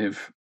I didn't have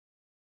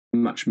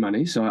much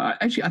money, so I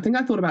think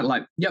I thought about it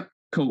like, yep,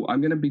 cool.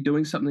 I'm going to be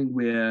doing something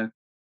where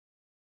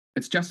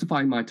it's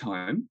justifying my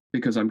time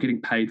because I'm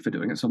getting paid for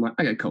doing it. So I'm like,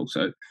 okay, cool.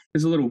 So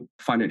there's a little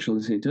financial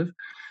incentive.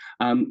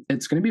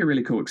 It's going to be a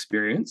really cool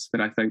experience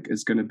that I think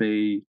is going to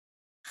be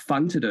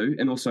fun to do,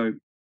 and also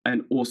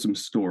an awesome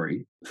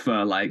story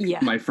for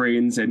my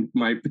friends and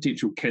my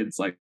potential kids.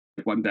 Like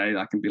one day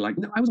I can be like,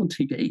 no, I was on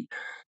TV.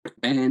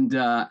 And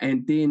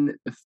then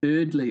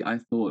thirdly, I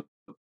thought,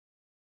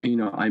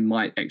 I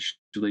might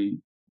actually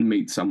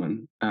meet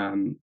someone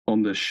on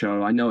the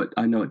show. I know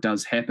it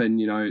does happen.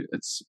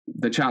 It's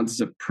the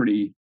chances are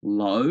pretty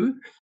low.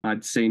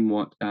 I'd seen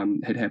what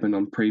had happened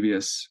on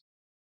previous.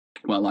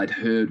 Well, I'd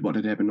heard what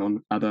had happened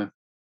on other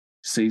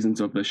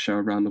seasons of the show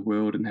around the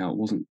world and how it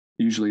wasn't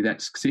usually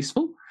that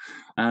successful.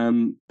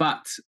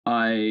 But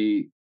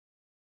I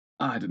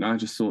don't know. I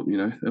just thought,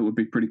 it would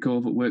be pretty cool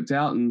if it worked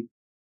out, and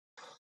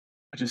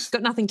I just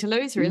got nothing to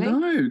lose, really.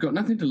 No, got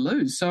nothing to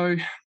lose. So,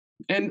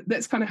 and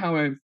that's kind of how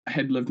I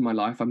had lived my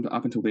life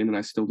up until then, and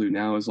I still do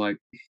now. Is like,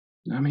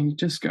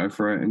 just go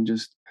for it, and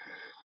just.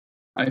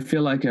 I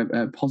feel like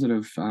a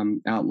positive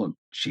outlook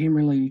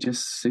generally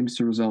just seems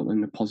to result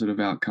in a positive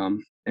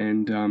outcome,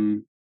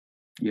 and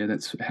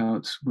that's how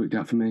it's worked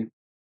out for me.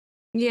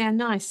 Yeah,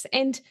 nice.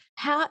 And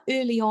how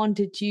early on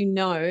did you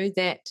know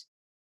that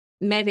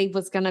Maddie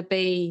was going to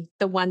be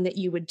the one that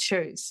you would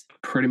choose?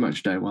 Pretty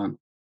much day one.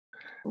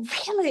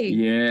 Really?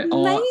 Yeah.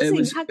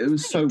 Amazing. It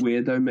was so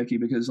weird though, Mickey,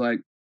 because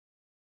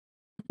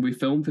we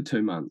filmed for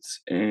 2 months,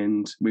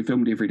 and we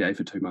filmed every day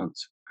for 2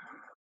 months.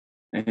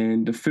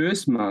 And the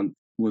first month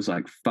was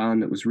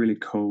fun. It was really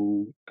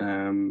cool.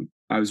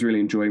 I was really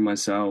enjoying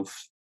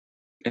myself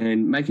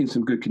and making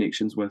some good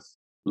connections with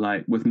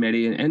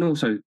Maddie and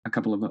also a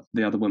couple of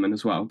the other women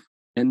as well.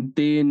 And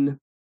then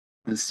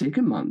the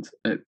second month,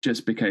 it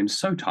just became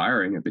so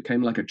tiring. It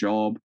became like a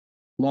job,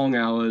 long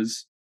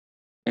hours.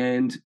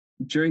 And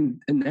in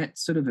that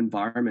sort of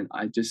environment,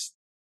 I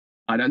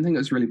don't think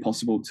it's really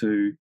possible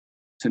to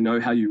know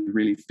how you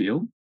really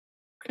feel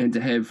and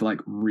to have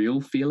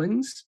real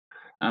feelings,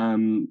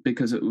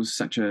 because it was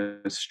such a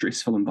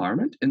stressful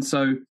environment. And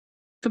so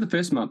for the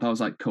first month, I was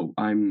like, cool,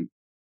 I'm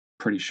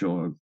pretty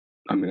sure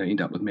I'm going to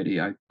end up with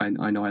Maddie. I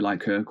know I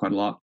like her quite a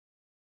lot.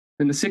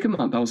 In the second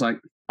month, I was like,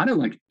 I don't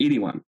like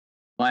anyone.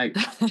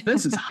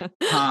 This is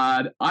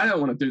hard. I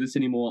don't want to do this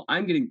anymore.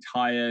 I'm getting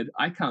tired.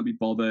 I can't be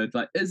bothered.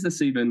 Is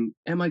this even,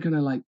 am I going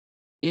to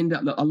end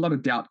up, a lot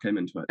of doubt came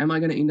into it. Am I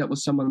going to end up with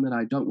someone that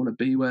I don't want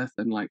to be with?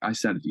 And I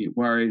started to get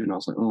worried, and I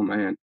was like, oh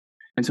man.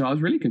 And so I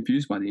was really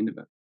confused by the end of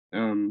it.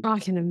 I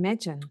can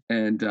imagine.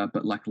 And,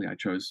 but luckily I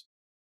chose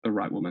the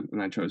right woman,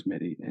 and I chose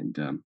Maddie, and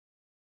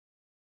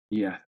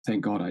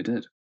thank God I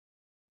did.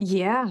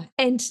 Yeah.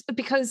 And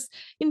because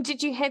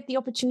did you have the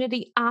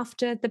opportunity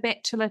after The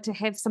Bachelor to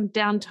have some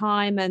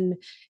downtime and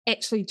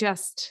actually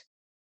just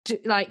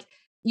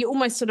you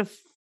almost sort of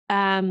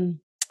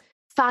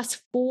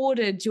fast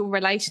forwarded your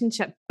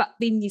relationship, but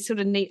then you sort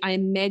of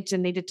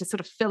needed to sort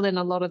of fill in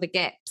a lot of the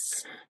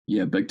gaps.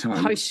 Yeah, big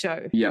time. Post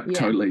show. Yeah,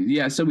 totally.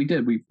 Yeah, so we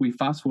did. We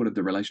fast forwarded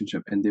the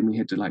relationship, and then we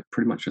had to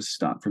pretty much just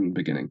start from the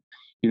beginning.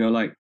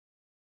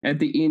 At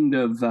the end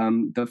of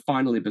the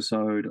final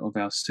episode of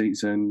our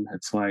season,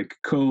 it's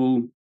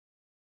cool.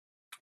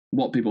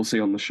 What people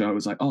see on the show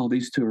is oh,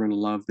 these two are in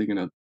love. They're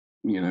going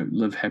to,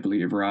 live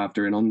happily ever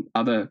after. And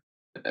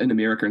in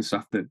America and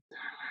stuff, that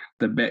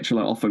the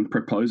Bachelor often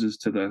proposes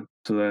to the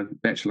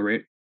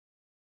Bachelorette,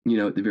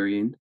 at the very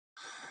end.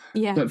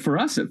 Yeah. But for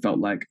us, it felt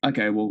like,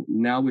 okay, well,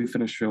 now we've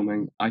finished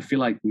filming. I feel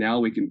like now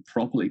we can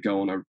properly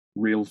go on a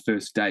real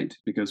first date,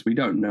 because we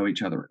don't know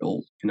each other at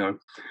all,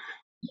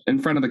 in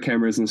front of the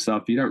cameras and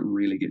stuff. You don't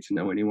really get to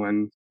know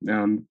anyone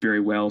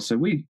very well. So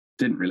we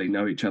didn't really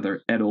know each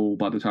other at all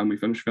by the time we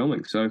finished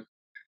filming. So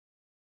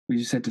we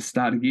just had to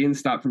start again,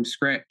 start from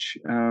scratch.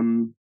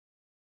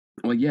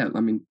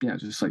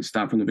 Just like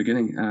start from the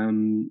beginning.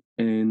 And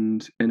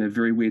in a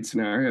very weird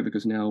scenario,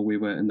 because now we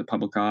were in the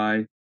public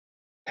eye,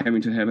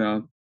 having to have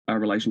our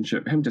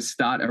relationship, having to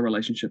start our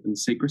relationship in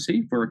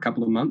secrecy for a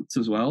couple of months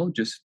as well,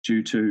 just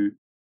due to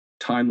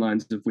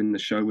timelines of when the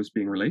show was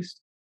being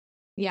released.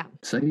 Yeah.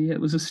 So yeah,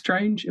 it was a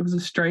strange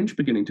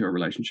beginning to a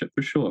relationship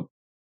for sure.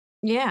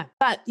 Yeah,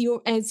 but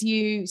as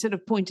you sort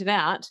of pointed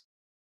out,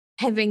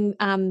 having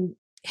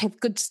have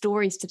good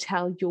stories to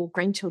tell your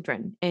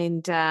grandchildren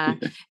and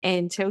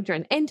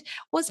children. And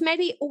was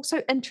Maddie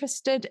also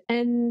interested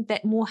in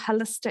that more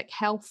holistic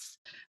health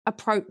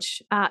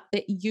approach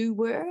that you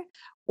were,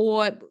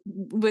 or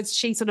was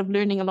she sort of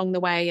learning along the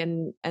way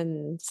and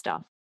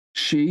stuff?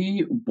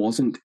 She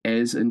wasn't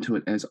as into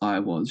it as I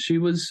was. She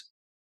was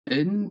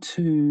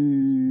interested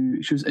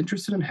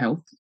in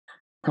health,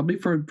 probably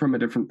from a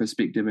different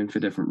perspective and for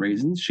different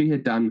reasons. She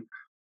had done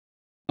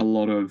a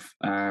lot of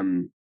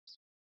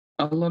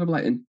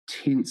like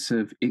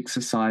intensive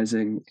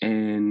exercising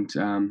and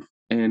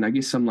I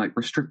guess some like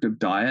restrictive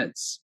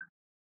diets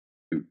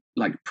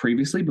like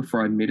previously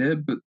before I met her,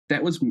 but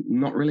that was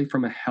not really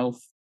from a health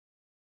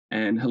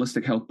and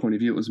holistic health point of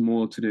view. It was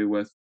more to do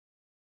with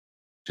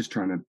just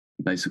trying to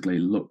basically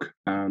look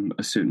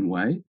a certain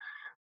way.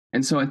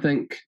 And so I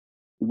think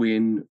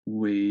when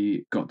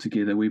we got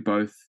together, we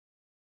both,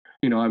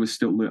 I was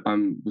still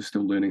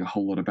learning a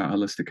whole lot about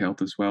holistic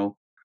health as well,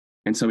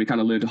 and so we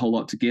kind of learned a whole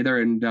lot together,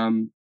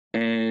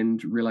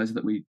 and realized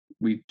that we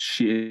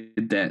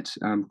shared that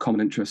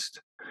common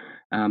interest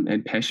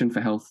and passion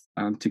for health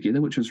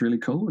together, which was really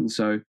cool. And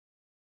so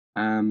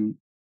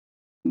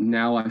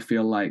now I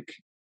feel like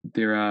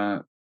there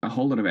are a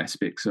whole lot of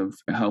aspects of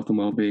health and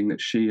well-being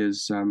that she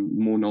is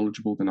more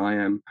knowledgeable than I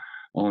am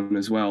on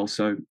as well.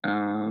 So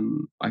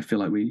I feel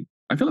like we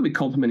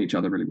complement each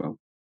other really well.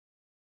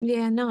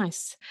 Yeah,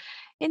 nice.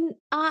 In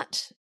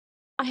art,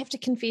 I have to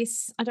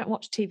confess, I don't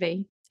watch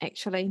TV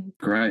actually.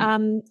 Great.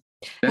 I'd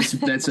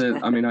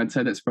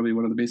say that's probably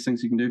one of the best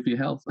things you can do for your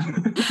health.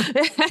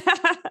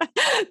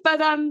 But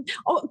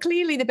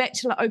clearly The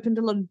Bachelor opened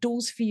a lot of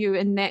doors for you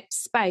in that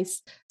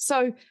space.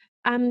 So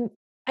are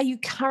you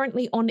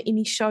currently on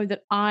any show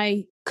that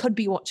I could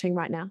be watching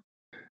right now?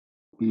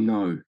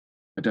 No,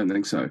 I don't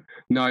think so.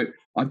 No,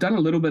 I've done a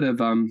little bit of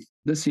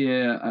this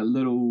year,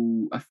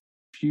 a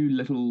few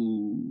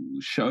little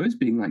shows,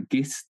 being a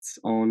guest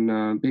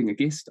on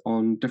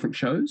different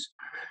shows.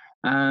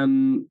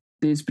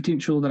 There's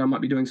potential that I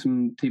might be doing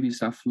some TV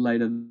stuff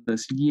later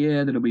this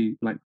year that'll be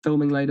like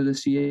filming later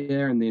this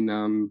year, and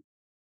then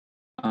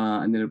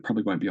it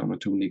probably won't be on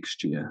until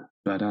next year.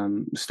 But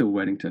I'm still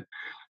waiting to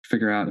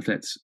figure out if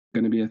that's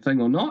going to be a thing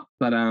or not.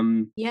 But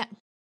yeah.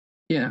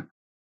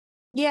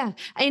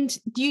 And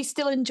do you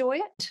still enjoy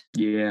it?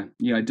 Yeah,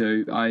 I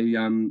do.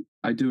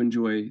 I do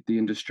enjoy the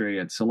industry.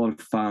 It's a lot of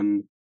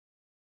fun.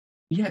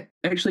 Yeah,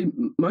 actually,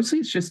 mostly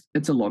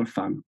it's a lot of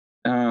fun.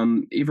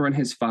 Everyone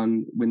has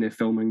fun when they're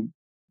filming.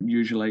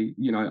 Usually,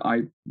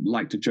 I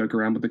like to joke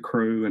around with the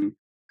crew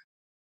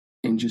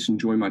and just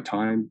enjoy my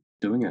time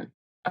doing it.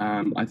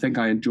 I think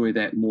I enjoy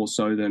that more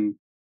so than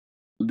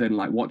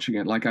like watching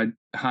it. Like I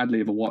hardly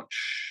ever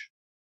watch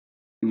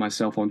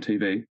myself on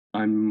TV.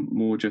 I'm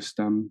more just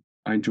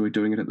I enjoy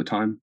doing it at the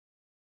time.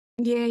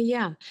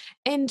 Yeah.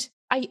 And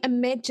I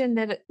imagine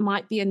that it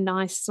might be a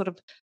nice sort of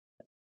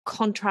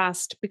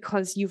contrast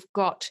because you've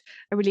got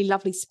a really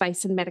lovely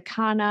space in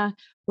Matakana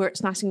where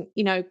it's nice and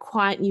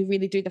quiet, and you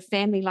really do the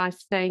family life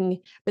thing.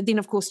 But then,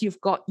 of course,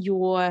 you've got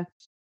your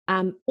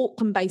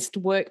Auckland-based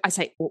work. I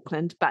say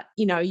Auckland, but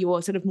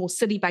your sort of more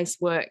city-based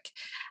work.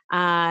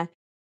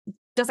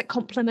 Does it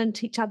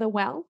complement each other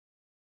well?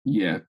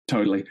 Yeah,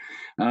 totally.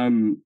 I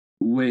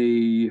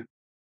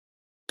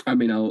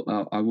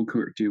will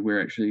correct you.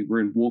 We're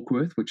in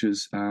Warkworth, which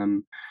is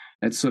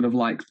it's sort of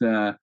like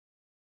the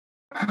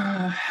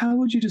how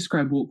would you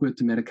describe Warkworth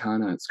to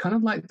Matakana? It's kind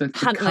of like the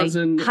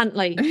cousin.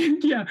 Huntley.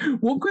 Yeah,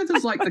 Warkworth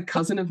is like the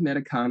cousin of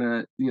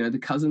Matakana. The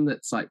cousin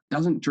that's like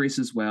doesn't dress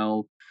as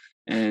well,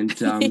 and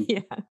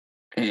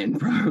and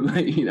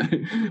probably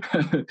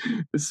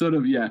it's sort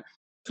of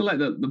so like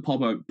the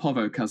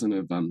Povo cousin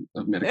of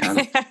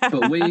Matakana.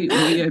 But we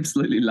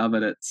absolutely love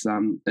it. It's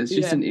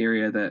just an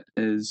area that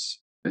it's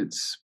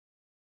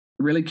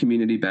really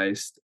community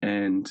based,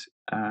 and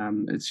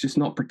it's just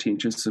not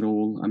pretentious at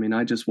all. I mean,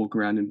 I just walk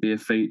around in bare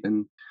feet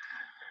and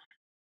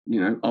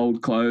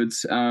old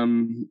clothes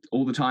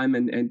all the time,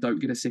 and don't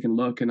get a second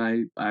look. And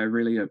I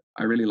really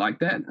like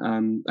that.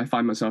 I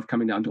find myself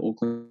coming down to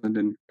Auckland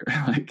and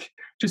like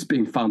just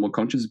being far more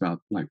conscious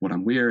about like what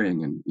I'm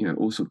wearing and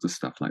all sorts of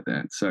stuff like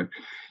that. So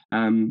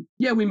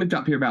we moved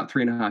up here about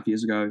 3.5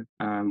 years ago,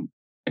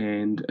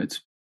 and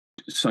it's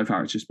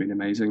just been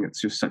amazing.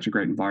 It's just such a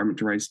great environment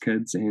to raise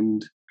kids,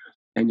 and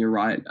you're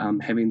right,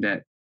 having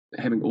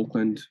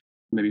Auckland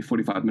maybe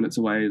 45 minutes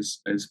away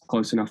is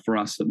close enough for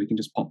us that we can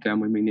just pop down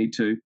when we need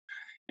to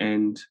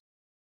and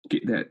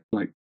get that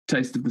like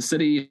taste of the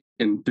city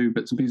and do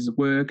bits and pieces of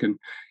work, and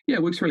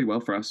it works really well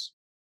for us.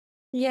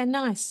 Yeah,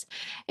 nice.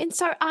 And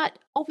so,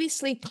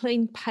 obviously,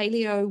 Clean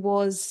Paleo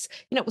was,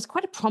 it was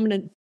quite a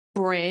prominent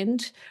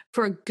brand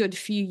for a good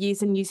few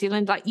years in New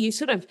Zealand. Like you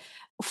sort of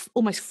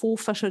almost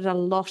forfeited a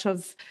lot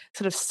of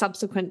sort of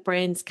subsequent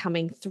brands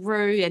coming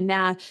through, and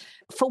now,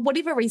 for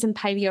whatever reason,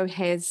 paleo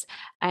has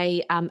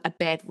a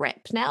bad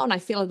rap now, and I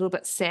feel a little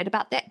bit sad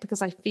about that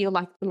because I feel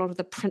like a lot of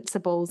the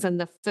principles and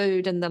the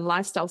food and the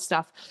lifestyle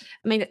stuff.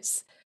 I mean,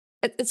 it's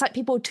like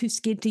people are too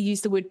scared to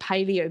use the word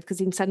paleo because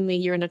then suddenly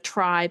you're in a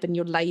tribe and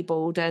you're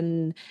labeled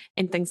and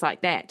things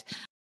like that.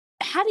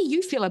 How do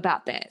you feel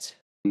about that,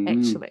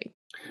 actually?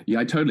 Yeah,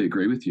 I totally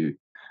agree with you.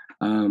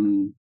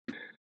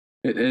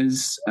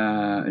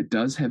 It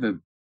does have it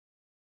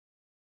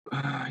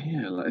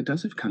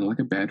does have kind of like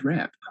a bad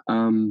rap.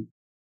 I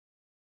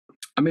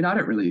mean, I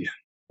don't really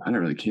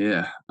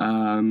care.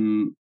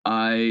 The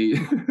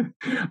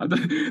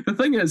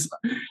thing is,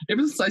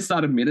 ever since I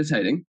started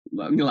meditating,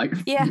 like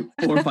 4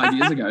 or 5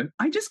 years ago,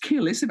 I just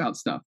care less about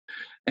stuff,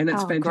 and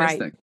it's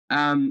fantastic.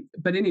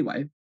 But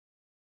anyway,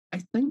 I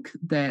think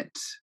that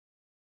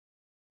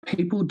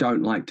people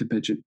don't like to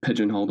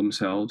pigeonhole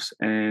themselves,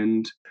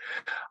 and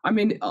I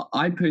mean,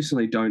 I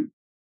personally don't.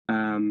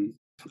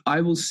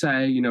 I will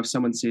say, if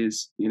someone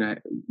says,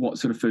 what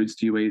sort of foods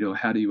do you eat, or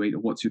how do you eat, or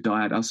what's your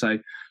diet, I'll say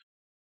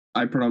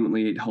I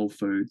predominantly eat whole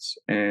foods,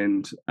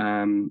 and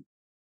I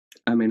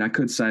mean, I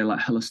could say like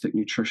holistic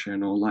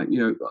nutrition or like,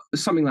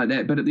 something like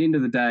that. But at the end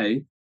of the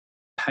day,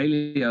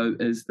 paleo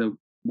is the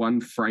one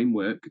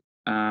framework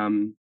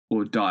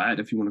or diet,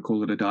 if you want to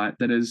call it a diet,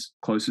 that is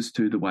closest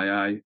to the way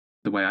I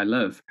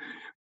live.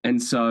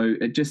 And so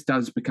it just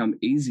does become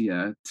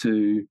easier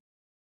to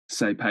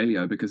say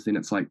paleo, because then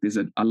it's like there's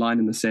a line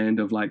in the sand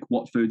of like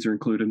what foods are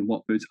included and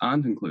what foods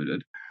aren't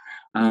included.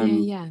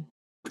 Yeah.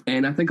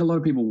 And I think a lot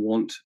of people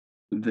want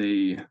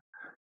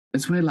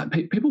it's where like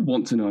people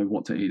want to know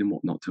what to eat and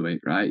what not to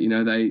eat, right?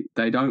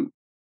 They don't.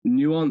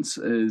 Nuance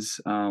is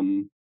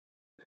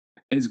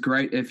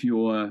great if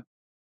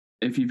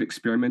you've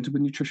experimented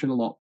with nutrition a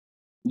lot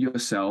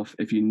yourself,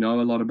 if you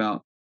know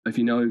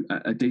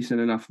a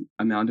decent enough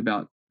amount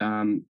about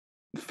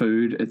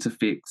food, its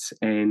effects,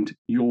 and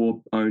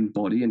your own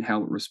body and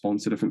how it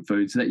responds to different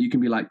foods, so that you can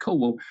be like, cool,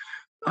 well,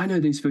 I know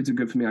these foods are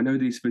good for me, I know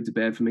these foods are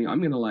bad for me, I'm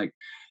going to like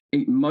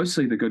eat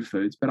mostly the good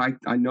foods, but I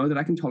know that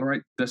I can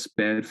tolerate this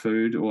bad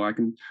food, or I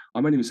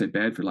might even say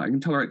bad food, like I can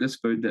tolerate this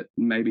food that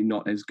maybe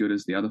not as good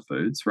as the other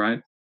foods,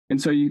 right?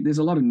 And so there's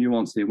a lot of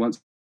nuance there. Once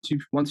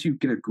you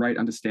get a great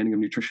understanding of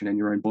nutrition and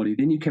your own body,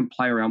 then you can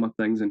play around with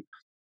things and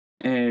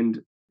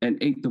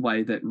eat the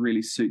way that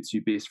really suits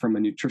you best from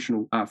a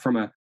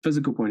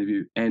physical point of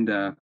view and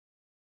a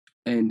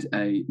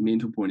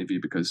mental point of view,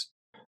 because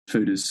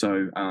food is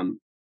so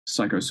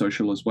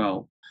psychosocial as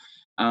well.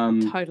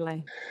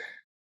 Totally.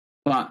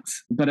 But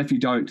if you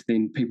don't,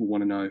 then people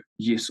want to know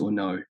yes or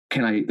no.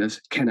 Can I eat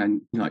this?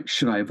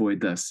 Should I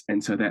avoid this?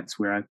 And so that's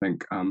where I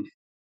think a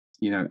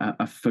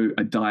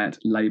diet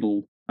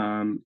label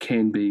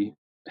can be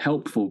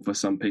helpful for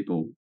some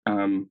people.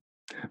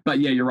 But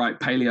yeah, you're right.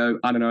 Paleo,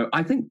 I don't know.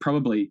 I think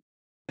probably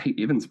Pete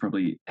Evans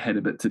probably had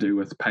a bit to do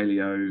with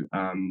paleo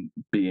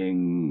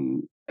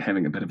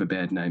having a bit of a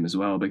bad name as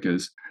well,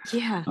 because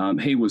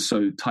he was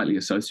so tightly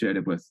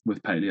associated with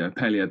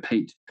Paleo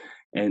Pete.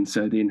 And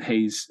so then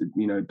he's,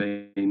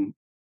 been,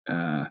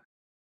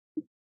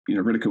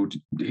 ridiculed.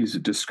 He's a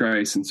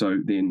disgrace. And so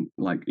then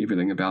like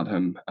everything about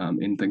him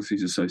and things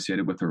he's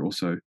associated with are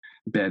also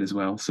bad as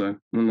well. So I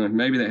don't know,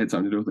 maybe that had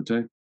something to do with it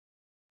too.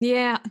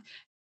 Yeah.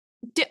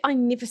 I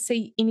never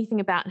see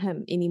anything about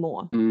him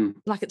anymore.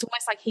 Like it's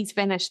almost like he's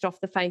vanished off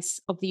the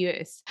face of the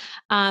earth.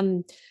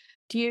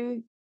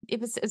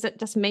 Is it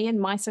just me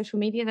and my social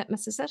media that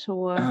misses it,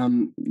 or?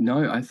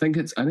 No, I think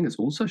it's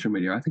all social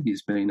media. I think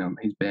he's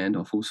banned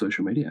off all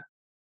social media.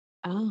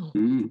 Oh,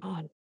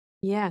 God.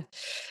 Yeah.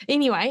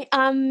 Anyway,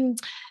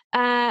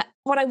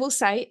 what I will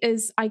say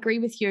is I agree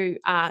with you,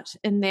 Art,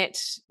 in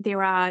that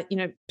there are,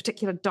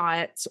 particular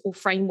diets or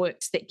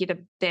frameworks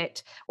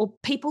that or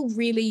people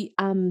really,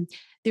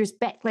 there's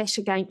backlash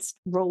against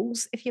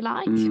rules, if you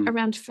like,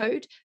 around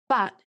food.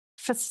 But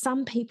for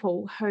some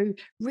people who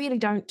really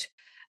don't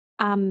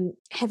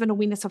have an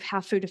awareness of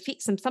how food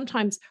affects them,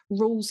 sometimes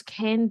rules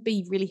can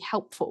be really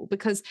helpful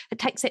because it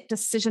takes that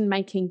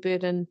decision-making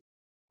burden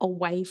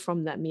away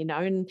from them,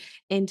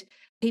 and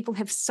people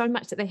have so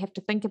much that they have to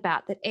think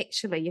about that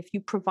actually if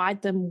you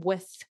provide them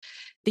with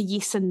the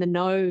yes and the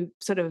no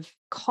sort of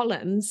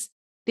columns,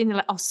 then they're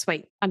like, oh,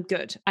 sweet, I'm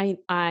good.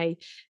 I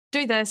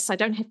do this, I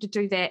don't have to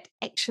do that.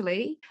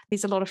 Actually,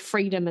 there's a lot of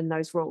freedom in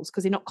those rules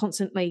because they're not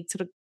constantly sort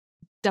of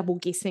double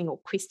guessing or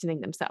questioning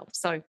themselves.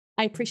 So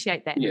I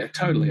appreciate that. Yeah,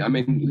 totally. I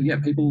mean, yeah,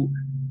 a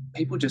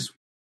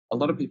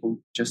lot of people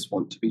just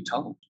want to be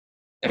told.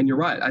 And you're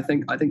right. I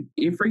think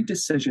every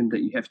decision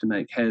that you have to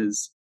make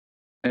has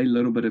a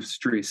little bit of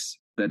stress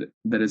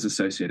that is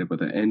associated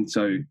with it. And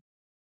so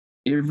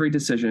every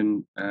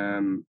decision,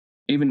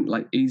 even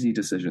like easy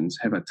decisions,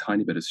 have a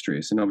tiny bit of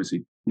stress. And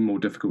obviously more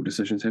difficult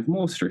decisions have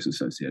more stress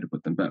associated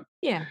with them. But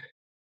yeah,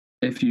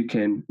 if you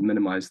can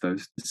minimize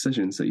those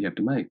decisions that you have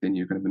to make, then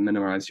you're going to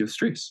minimize your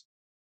stress.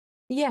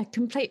 Yeah,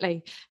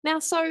 completely. Now,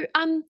 so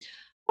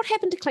what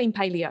happened to clean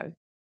paleo?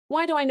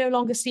 Why do I no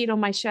longer see it on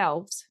my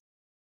shelves?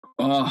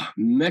 Oh,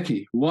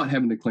 Mickey, what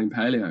happened to clean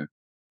paleo?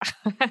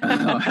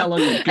 How long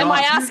you got? Am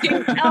I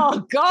asking? Oh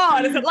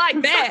God, is it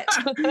like that?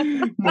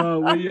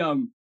 No,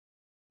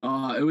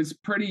 it was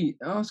pretty.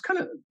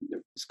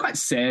 It's quite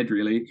sad,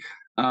 really,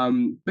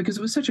 because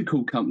it was such a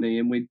cool company,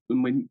 and we're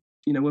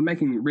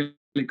making really,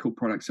 really cool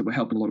products that were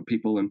helping a lot of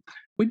people, and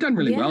we'd done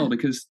really well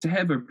because to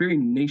have a very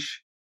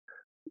niche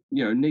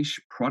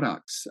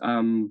products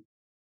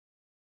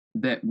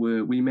that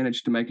we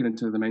managed to make it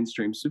into the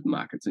mainstream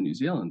supermarkets in New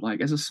Zealand.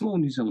 Like as a small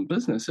New Zealand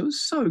business, it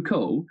was so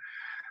cool.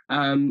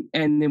 And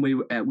then we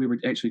were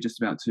actually just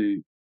about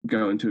to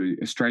go into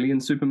Australian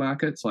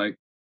supermarkets. Like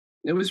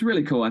it was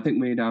really cool. I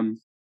think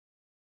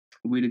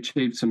we'd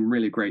achieved some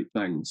really great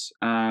things.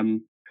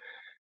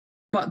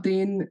 But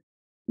then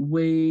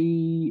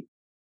we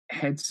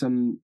had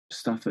some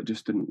stuff that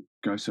just didn't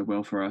go so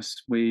well for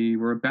us. We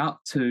were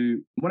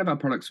one of our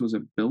products was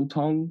a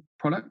biltong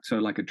product, so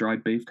like a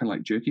dried beef, kind of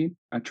like jerky,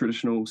 a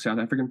traditional South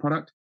African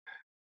product.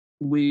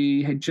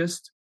 We had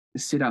just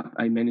set up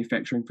a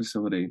manufacturing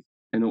facility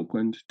in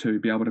Auckland to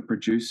be able to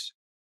produce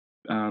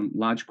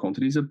large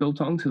quantities of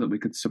biltong so that we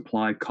could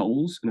supply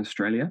Coles in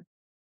Australia.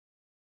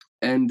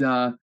 And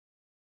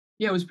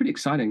it was pretty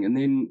exciting. And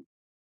then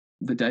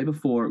the day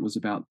before we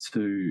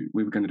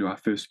were going to do our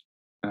first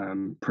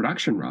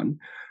production run,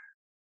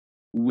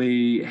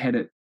 we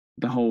had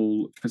the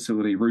whole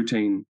facility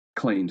routine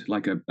cleaned,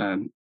 like a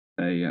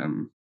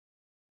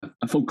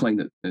full clean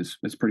that is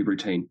pretty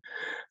routine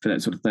for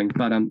that sort of thing.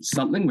 But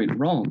something went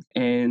wrong,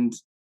 and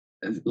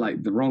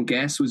like the wrong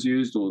gas was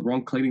used or the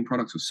wrong cleaning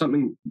products, or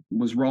something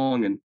was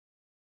wrong, and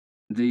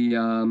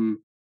the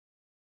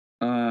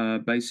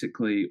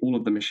basically all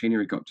of the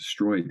machinery got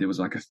destroyed. There was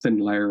like a thin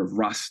layer of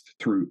rust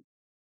through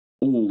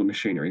all the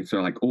machinery,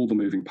 so like all the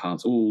moving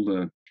parts, all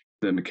the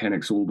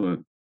mechanics, all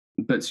the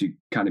bits you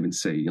can't even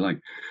see, like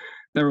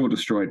they're all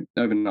destroyed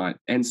overnight.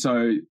 And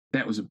so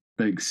that was a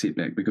big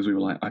setback because we were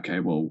like, okay,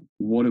 well,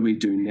 what do we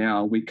do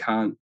now? We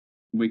can't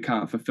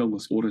fulfill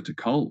this order to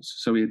Coles.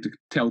 So we had to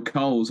tell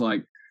Coles,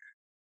 like,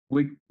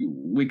 we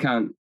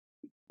can't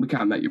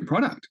make your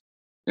product.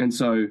 And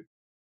so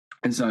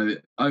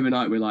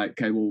overnight we're like,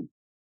 okay, well,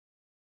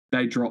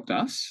 they dropped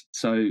us.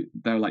 So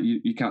they were like,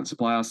 you can't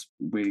supply us.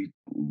 We're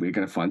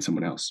going to find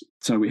someone else.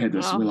 So we had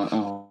this, we're like,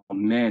 oh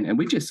man. And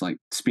we just like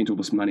spent all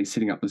this money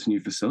setting up this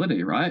new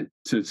facility, right,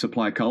 to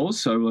supply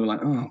Coles. So we were like,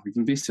 oh, we've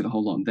invested a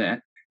whole lot in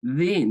that.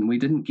 Then we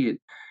didn't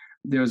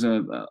there was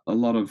a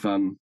lot of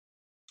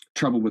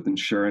trouble with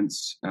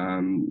insurance,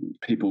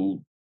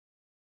 people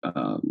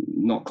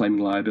not claiming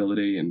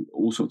liability and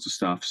all sorts of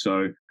stuff.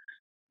 So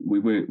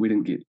we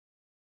didn't get,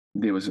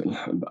 there was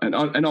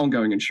an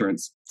ongoing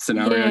insurance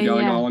scenario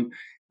going on.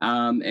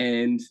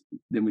 And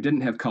then we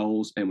didn't have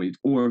Coles, and we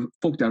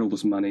forked out all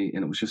this money,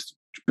 and it was just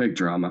big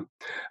drama.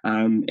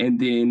 And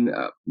then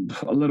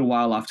a little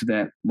while after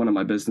that, one of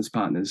my business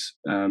partners,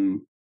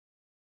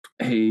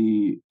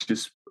 he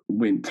just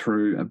went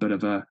through a bit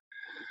of a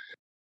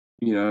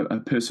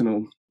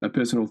personal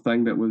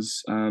thing that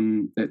was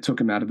that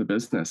took him out of the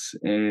business,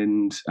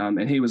 and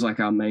he was like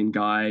our main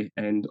guy,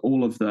 and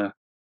all of the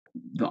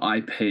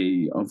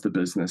IP of the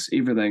business,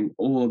 everything,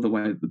 all of the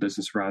way that the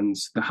business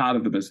runs, the heart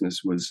of the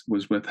business was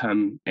with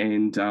him,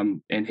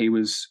 and he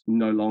was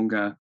no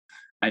longer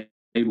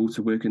able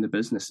to work in the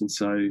business, and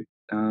so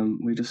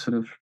we just sort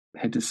of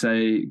had to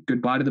say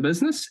goodbye to the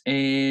business,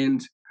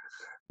 and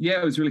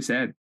it was really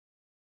sad.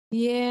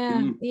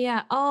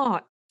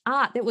 Art,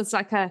 that was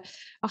like a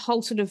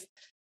whole sort of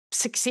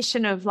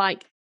succession of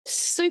like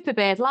super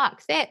bad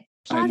luck. That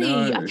bloody,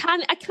 I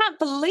can't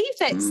believe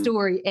that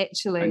story,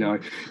 actually. I know.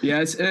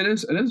 Yes, it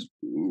is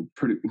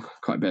pretty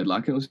quite bad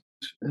luck. It was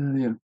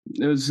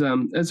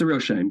it's a real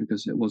shame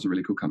because it was a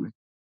really cool company.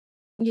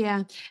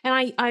 Yeah.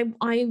 And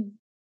I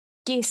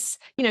guess,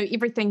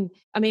 everything,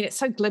 I mean, it's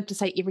so glib to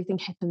say everything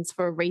happens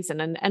for a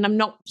reason. And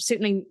I'm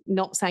certainly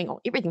not saying,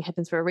 everything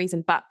happens for a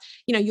reason, but,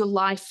 your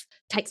life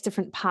takes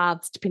different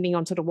paths depending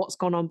on sort of what's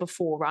gone on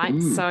before, right?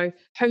 So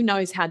who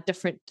knows how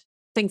different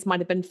things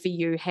might have been for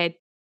you had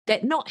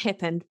that not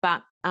happened,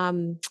 but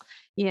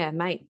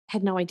mate,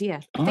 had no idea.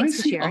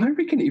 Thanks for sharing. I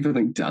reckon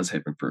everything does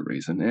happen for a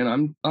reason,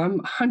 and I'm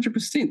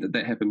 100%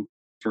 that happened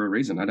for a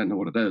reason. I don't know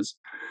what it is.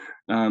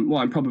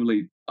 I'm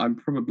probably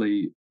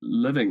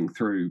living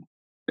through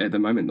at the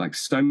moment like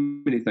so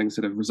many things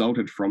that have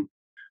resulted from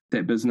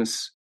that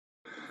business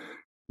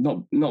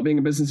not being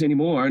a business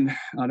anymore, and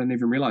I don't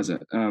even realize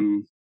it.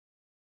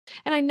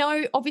 And I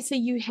know, obviously,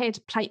 you had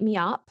Plate Me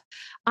Up.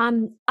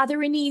 Are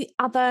there any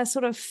other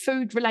sort of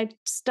food-related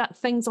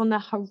things on the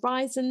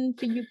horizon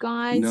for you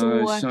guys?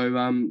 No,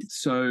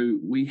 so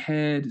we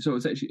had, so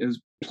it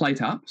was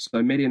Plate Up.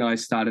 So Maddie and I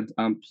started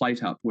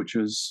Plate Up, which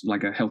was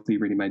like a healthy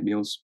ready-made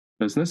meals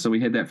business. So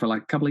we had that for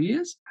like a couple of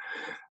years.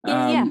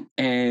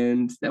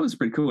 And that was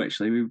pretty cool,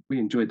 actually. We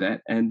enjoyed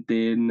that. And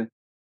then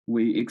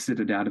we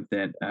exited out of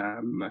that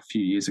a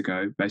few years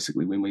ago,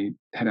 basically when we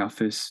had our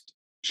first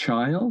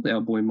child,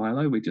 our boy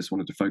Milo. We just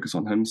wanted to focus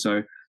on him,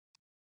 so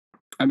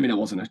I mean, it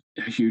wasn't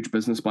a huge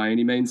business by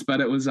any means,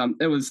 but it was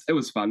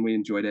fun. We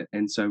enjoyed it,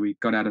 and so we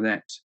got out of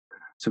that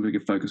so we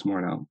could focus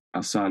more on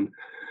our son.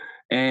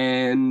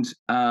 And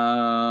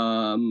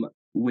and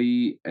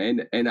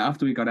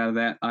after we got out of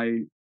that,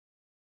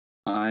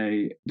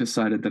 I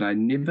decided that I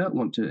never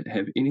want to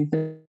have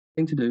anything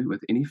to do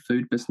with any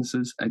food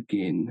businesses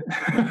again.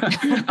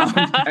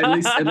 At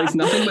least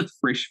nothing with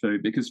fresh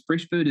food, because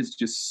fresh food is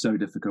just so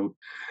difficult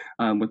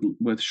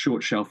with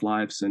short shelf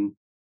lives, and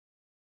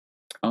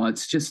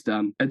it's just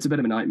it's a bit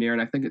of a nightmare.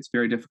 And I think it's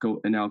very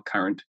difficult in our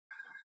current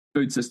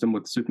food system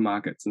with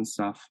supermarkets and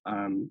stuff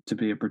to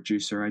be a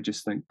producer. I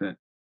just think that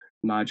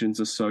margins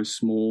are so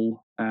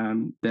small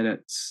that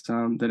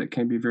it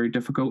can be very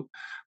difficult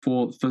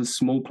for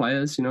small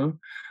players, you know.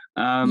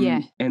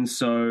 And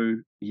so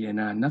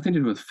nothing to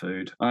do with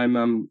food.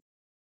 I'm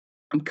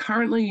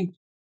currently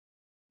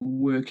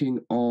working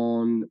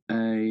on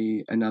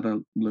another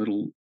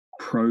little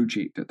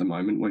project at the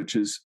moment, which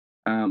is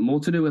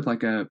more to do with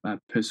like a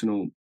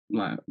personal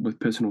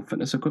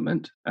fitness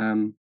equipment.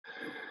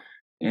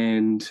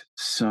 And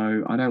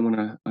so I don't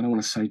want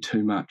to say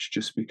too much,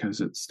 just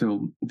because it's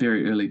still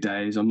very early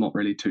days. I'm not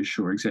really too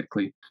sure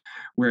exactly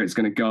where it's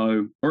going to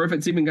go, or if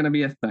it's even going to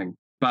be a thing.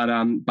 But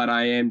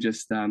I am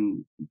just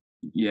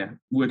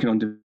working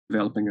on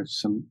developing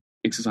some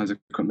exercise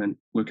equipment,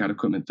 workout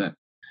equipment that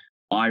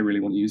I really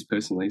want to use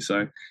personally.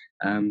 So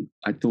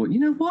I thought, you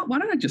know what, why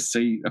don't I just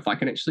see if I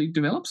can actually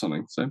develop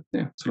something? So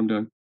yeah, that's what I'm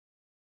doing.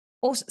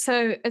 Also,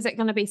 so is it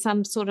going to be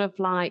some sort of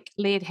like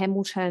Laird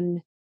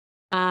Hamilton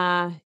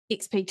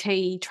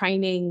XPT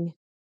training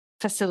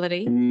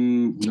facility?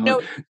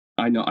 No,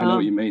 I know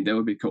what you mean. That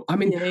would be cool. I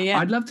mean,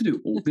 I'd love to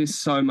do all. There's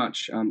so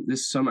much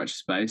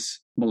space,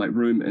 like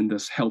room in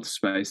this health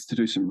space to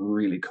do some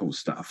really cool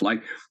stuff.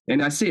 Like,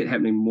 and I see it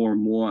happening more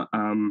and more.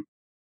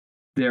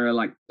 There are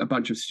like a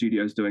bunch of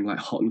studios doing like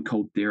hot and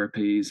cold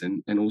therapies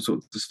and all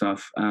sorts of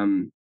stuff,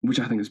 which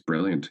I think is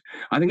brilliant.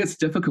 I think it's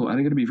difficult. I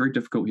think it'll be very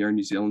difficult here in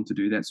New Zealand to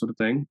do that sort of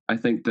thing. I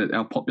think that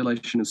our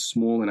population is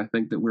small, and I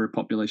think that we're a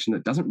population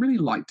that doesn't really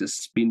like to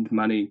spend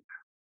money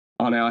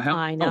on our health.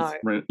 I know.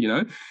 You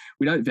know,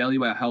 we don't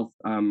value our health.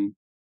 We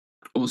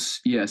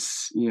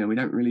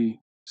don't really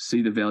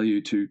see the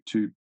value to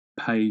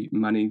pay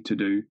money to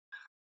do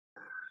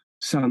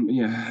some,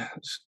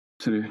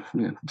 to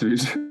do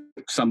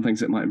some things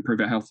that might improve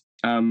our health.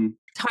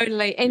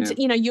 Totally. And,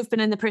 you've been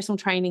in the personal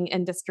training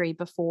industry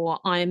before.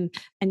 I'm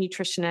a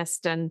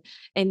nutritionist,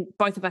 and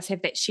both of us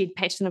have that shared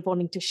passion of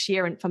wanting to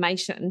share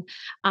information.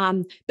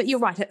 But you're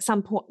right, at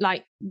some point,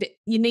 like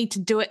you need to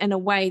do it in a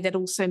way that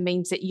also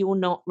means that you're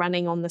not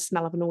running on the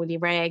smell of an oily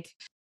rag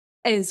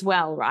as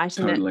well, right?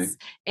 Totally.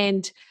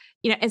 And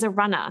as a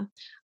runner,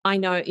 I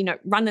know,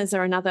 runners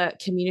are another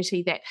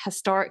community that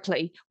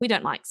historically we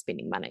don't like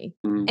spending money.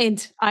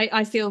 And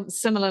I feel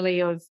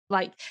similarly of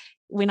like,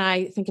 when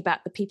I think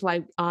about the people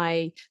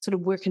I sort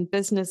of work in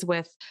business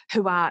with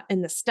who are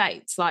in the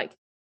States, like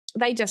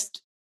they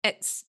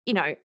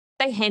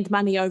hand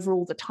money over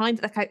all the time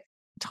for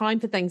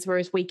things,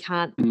 whereas we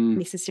can't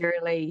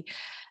necessarily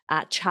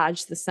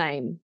charge the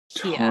same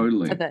here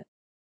for the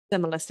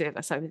similar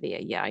service over there.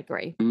 Yeah, I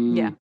agree.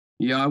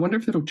 Yeah, I wonder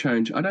if that'll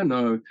change. I don't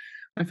know.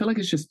 I feel like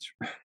it's just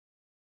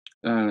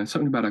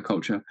something about our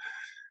culture.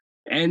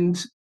 And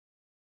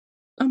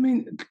I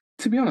mean,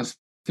 to be honest,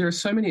 there are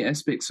so many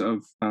aspects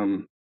of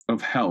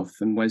health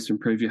and ways to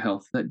improve your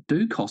health that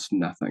do cost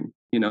nothing,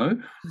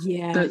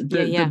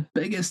 The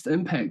biggest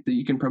impact that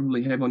you can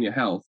probably have on your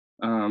health,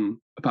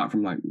 apart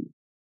from like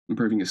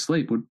improving your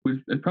sleep, would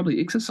probably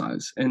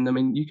exercise. And I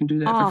mean, you can do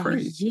that for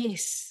free.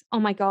 Yes.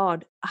 Oh my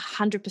God.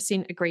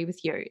 100% agree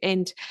with you.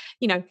 And,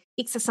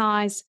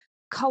 exercise,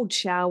 cold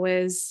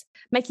showers,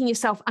 making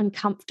yourself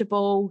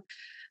uncomfortable,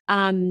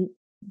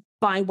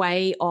 by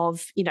way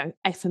of,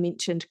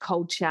 aforementioned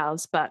cold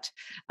showers, but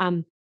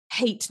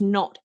heat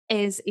not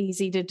as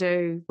easy to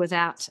do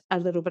without a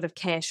little bit of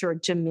cash or a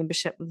gym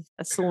membership with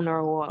a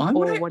sauna or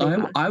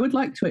whatever. I would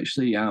like to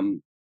actually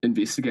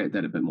investigate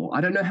that a bit more.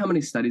 I don't know how many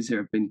studies there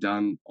have been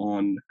done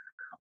on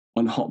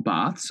hot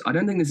baths. I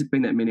don't think there's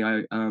been that many.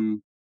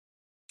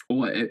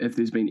 Or if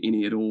there's been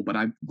any at all. But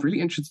I'm really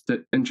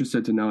interested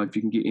to know if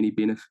you can get any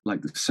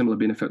similar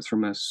benefits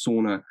from a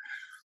sauna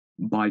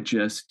by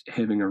just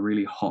having a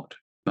really hot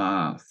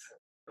bath.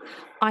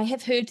 I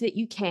have heard that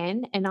you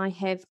can, and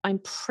I'm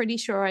pretty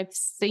sure I've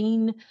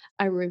seen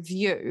a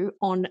review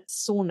on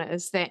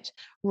saunas that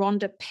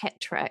Rhonda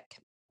Patrick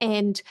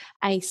and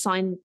a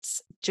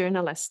science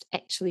journalist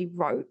actually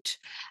wrote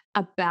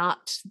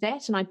about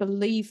that. And I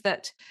believe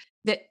that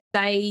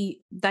they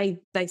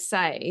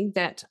say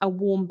that a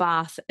warm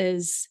bath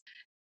is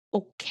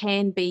or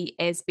can be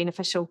as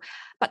beneficial.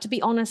 But to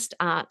be honest,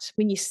 Art,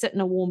 when you sit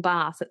in a warm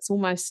bath, it's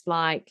almost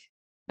like,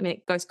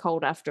 it goes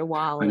cold after a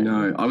while. I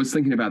know. I was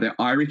thinking about that.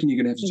 I reckon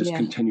you're going to have to just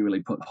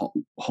continually put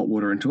hot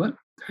water into it.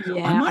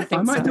 Yeah,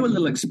 I might do a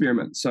little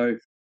experiment. So,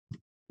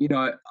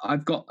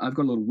 I've got a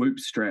little Whoop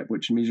strap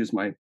which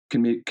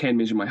can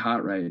measure my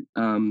heart rate,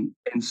 and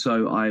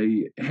so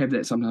I have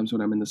that sometimes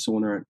when I'm in the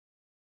sauna.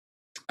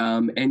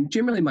 And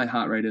generally, my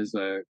heart rate is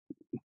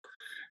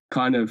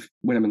kind of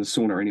when I'm in the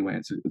sauna anyway,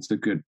 it's a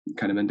good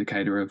kind of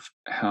indicator of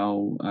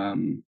how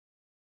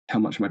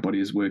much my body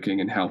is working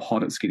and how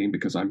hot it's getting,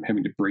 because I'm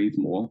having to breathe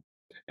more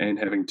and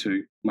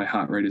my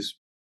heart rate is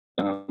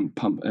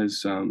pump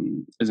is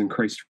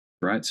increased,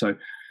 right? So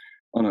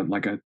on a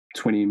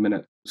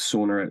 20-minute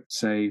sauna at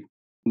say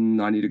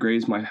 90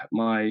 degrees,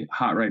 my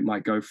heart rate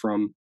might go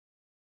from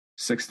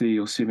 60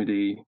 or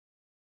 70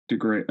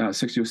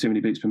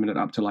 beats per minute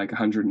up to like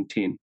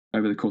 110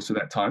 over the course of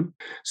that time.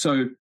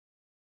 So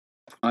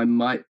I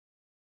might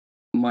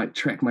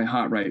track my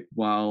heart rate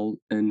while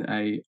in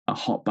a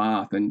hot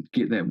bath and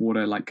get that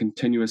water like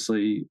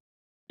continuously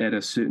at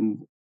a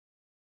certain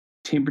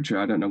temperature.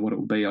 I don't know what it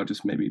will be. I'll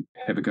just maybe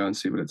have a go and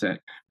see what it's at.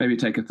 Maybe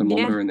take a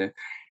thermometer in there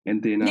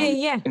and then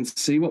and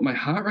see what my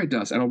heart rate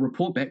does, and I'll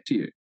report back to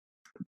you.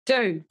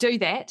 Do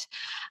that.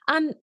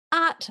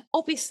 Art,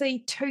 obviously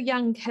 2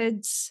 young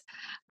kids.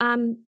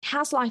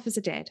 How's life as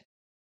a dad?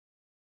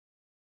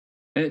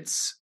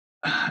 It's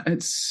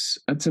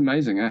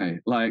amazing, eh?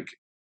 Like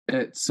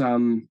it's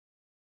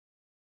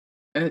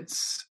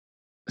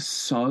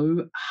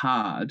so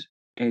hard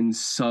and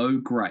so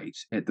great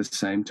at the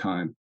same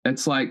time.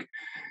 It's like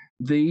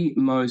the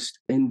most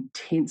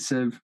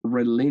intensive,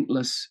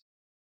 relentless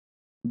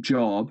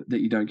job that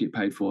you don't get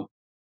paid for.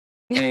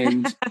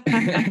 And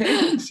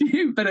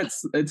but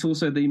it's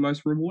also the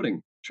most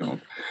rewarding job.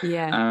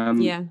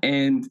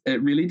 And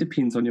it really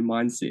depends on your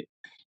mindset.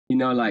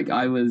 Like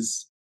I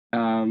was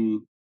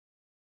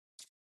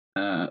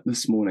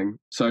this morning,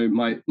 so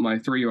my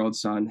 3-year-old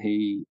son,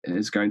 he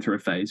is going through a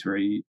phase where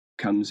he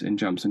comes and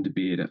jumps into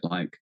bed at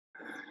like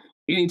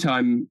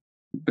anytime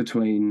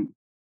between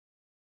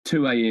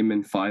 2 a.m.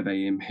 and 5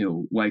 a.m.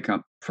 he'll wake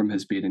up from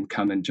his bed and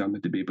come and jump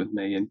into bed with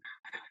me,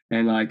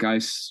 and like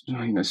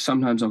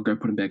sometimes I'll go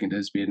put him back into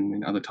his bed, and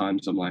then other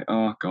times I'm like,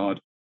 oh God,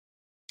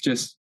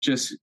 just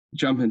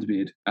jump into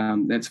bed.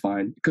 That's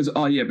fine. Because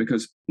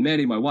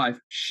Maddie, my wife,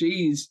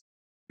 she's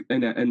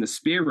in the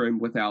spare room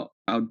with our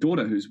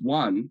daughter who's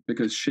 1,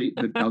 because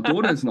our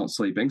daughter is not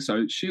sleeping,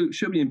 so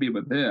she'll be in bed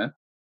with her,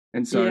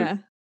 and so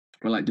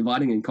we're like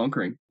dividing and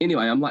conquering.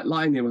 Anyway, I'm like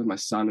lying there with my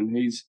son, and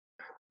he's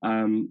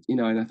and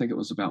I think it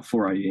was about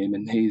 4 a.m.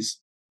 and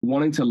he's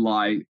wanting to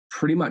lie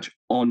pretty much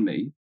on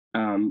me,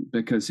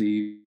 because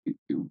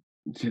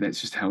that's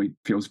just how he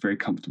feels very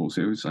comfortable.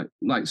 So it was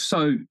like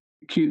so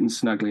cute and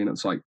snuggly, and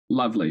it's like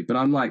lovely. But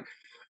I'm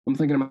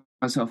thinking to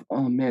myself,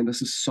 oh man,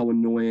 this is so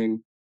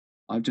annoying.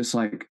 I'm just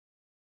like,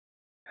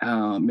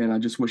 oh man, I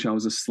just wish I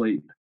was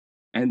asleep.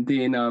 And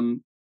then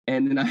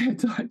I had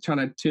to try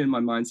to turn my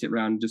mindset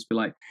around and just be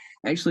like,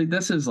 actually,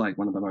 this is like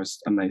one of the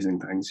most amazing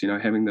things,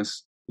 having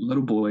this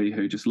little boy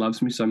who just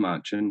loves me so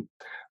much. And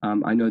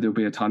I know there'll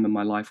be a time in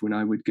my life when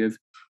I would give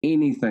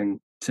anything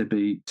to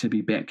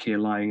be back here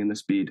lying in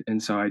this bed.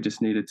 And so I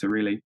just needed to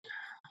really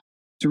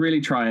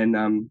try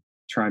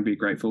and be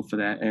grateful for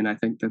that. And I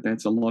think that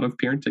that's a lot of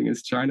parenting,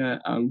 is trying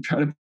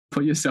to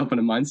put yourself in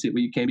a mindset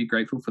where you can be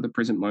grateful for the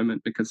present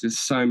moment, because there's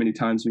so many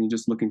times when you're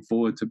just looking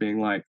forward to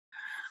being like,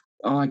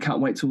 oh, I can't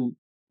wait till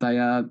they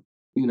are,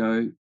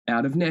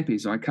 out of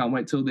nappies, or I can't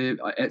wait till they're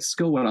at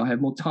school and I'll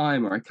have more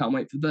time, or I can't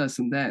wait for this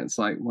and that. It's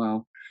like,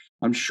 well,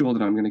 I'm sure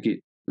that I'm going to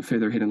get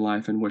further ahead in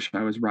life and wish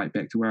I was right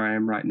back to where I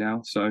am right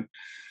now. So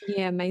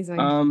amazing.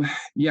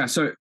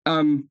 So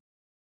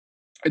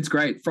it's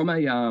great from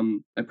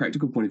a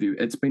practical point of view.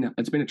 It's been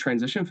a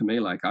transition for me.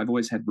 Like I've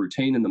always had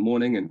routine in the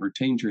morning and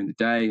routine during the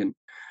day, and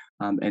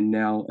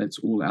now it's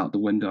all out the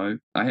window.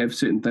 I have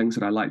certain things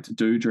that I like to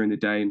do during the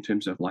day in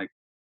terms of like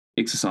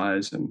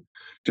exercise and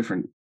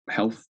different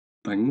health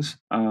things,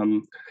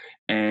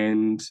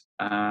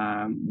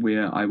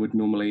 where I would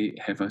normally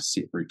have a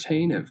set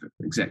routine of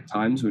exact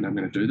times when I'm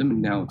going to do them,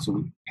 and now it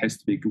all has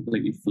to be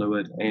completely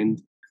fluid.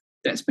 And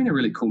that's been a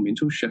really cool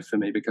mental shift for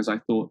me, because I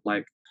thought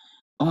like,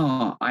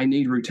 oh, I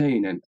need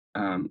routine, and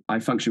I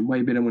function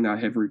way better when I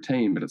have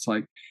routine. But it's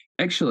like,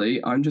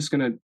 actually, I'm just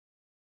going to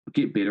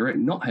get better at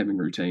not having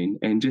routine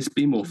and just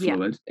be more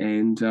fluid,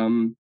 and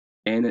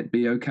it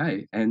be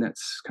okay. And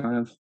that's kind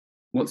of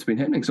what's been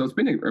happening. So it's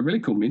been a really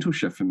cool mental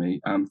shift for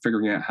me,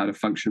 figuring out how to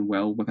function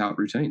well without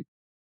routine.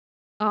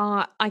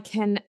 I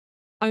can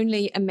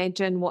only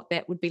imagine what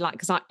that would be like,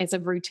 because I, as a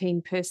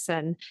routine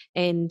person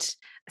and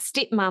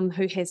stepmom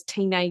who has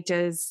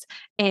teenagers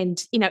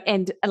and,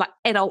 and like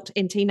adult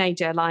and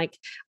teenager, like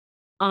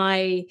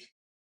I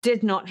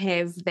did not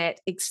have that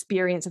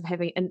experience of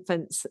having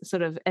infants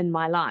sort of in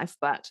my life,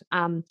 but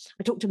I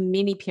talk to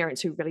many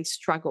parents who really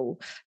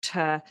struggle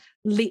to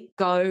let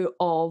go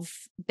of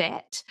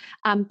that.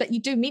 But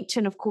you do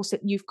mention, of course,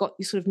 that you've got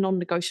your sort of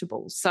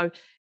non-negotiables. So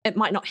it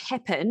might not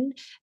happen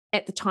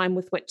at the time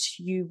with which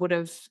you would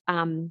have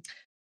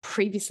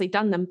previously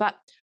done them. But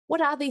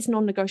what are these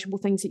non-negotiable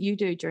things that you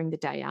do during the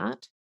day,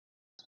 Art?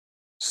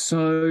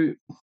 So,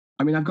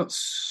 I've got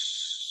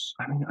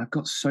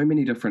so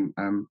many different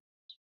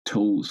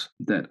tools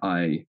that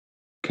I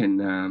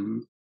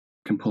can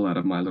pull out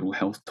of my little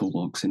health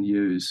toolbox and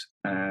use,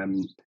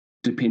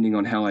 depending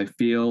on how I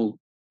feel,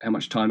 how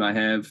much time I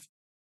have.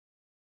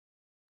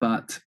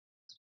 But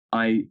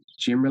I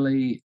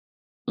generally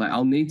like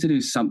I'll need to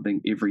do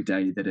something every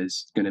day that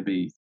is going to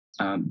be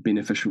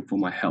beneficial for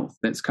my health.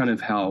 That's kind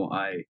of how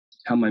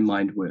my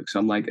mind works.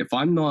 I'm like, if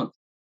I'm not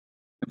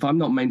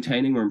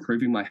maintaining or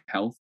improving my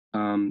health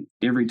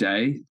every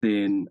day,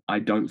 then I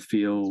don't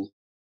feel,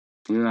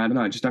 I don't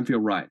know, I just don't feel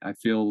right. I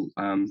feel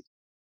I'll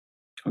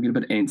get a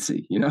bit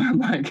antsy, I'm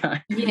like,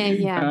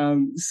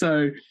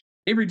 so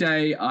every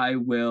day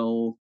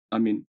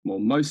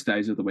most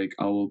days of the week,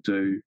 I will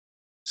do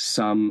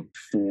some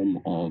form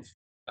of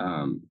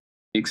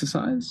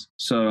exercise.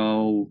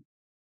 So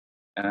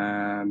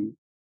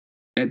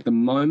at the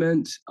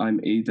moment, I'm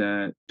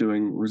either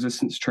doing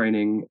resistance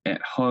training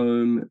at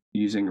home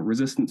using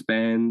resistance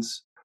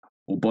bands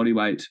or body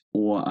weight,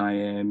 or I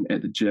am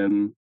at the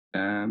gym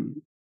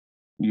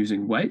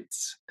using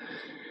weights,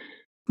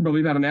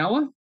 probably about an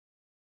hour.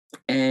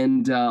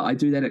 And I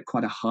do that at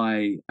quite a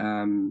high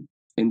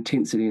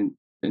intensity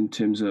in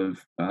terms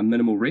of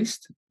minimal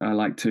rest. I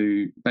like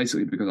to,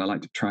 basically because I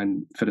like to try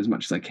and fit as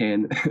much as I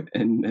can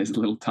in as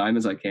little time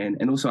as I can.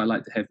 And also I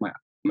like to have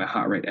my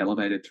heart rate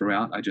elevated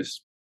throughout.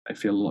 I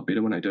feel a lot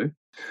better when I do.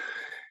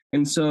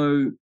 And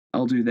so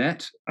I'll do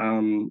that.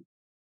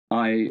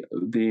 I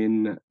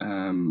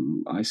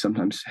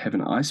sometimes have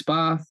an ice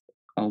bath.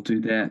 I'll do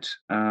that.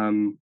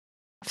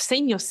 I've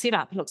seen your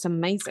setup. It looks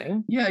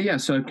amazing. Yeah.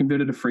 So I've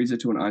converted a freezer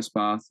to an ice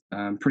bath.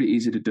 Pretty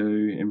easy to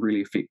do and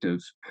really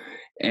effective.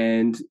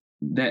 And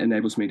that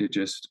enables me to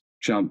just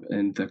jump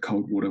in the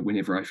cold water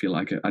whenever I feel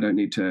like it. I don't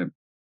need to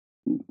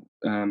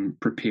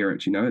prepare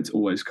it. It's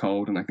always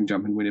cold and I can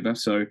jump in whenever.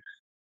 So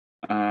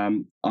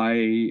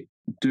I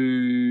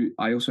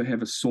also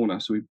have a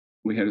sauna. So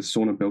we had a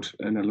sauna built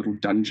in a little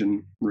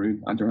dungeon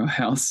room under our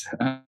house.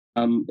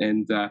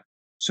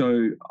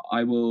 So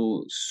I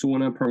will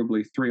sauna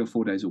probably 3 or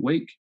 4 days a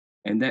week.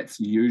 And that's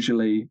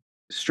usually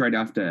straight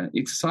after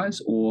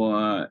exercise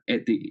or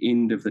at the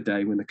end of the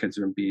day when the kids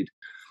are in bed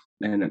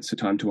and it's a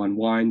time to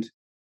unwind.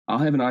 I'll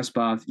have an ice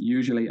bath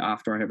usually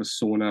after I have a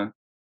sauna.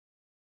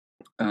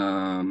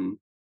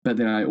 But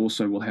then I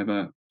also will have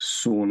a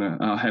sauna.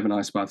 I'll have an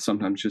ice bath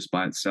sometimes just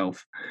by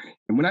itself.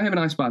 And when I have an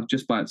ice bath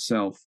just by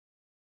itself,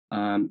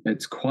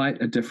 it's quite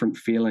a different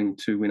feeling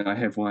to when I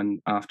have one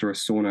after a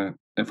sauna.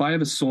 If I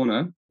have a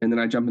sauna and then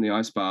I jump in the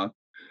ice bath,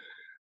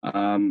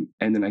 and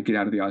then I get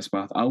out of the ice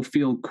bath, I'll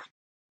feel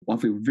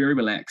very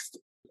relaxed,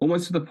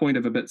 almost to the point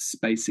of a bit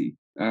spacey.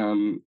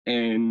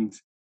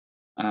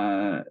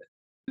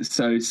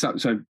 So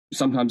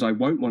sometimes I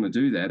won't want to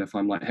do that if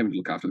I'm like having to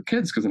look after the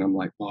kids, because then I'm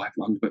like, well,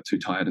 I'm a bit too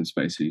tired and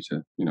spacey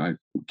to,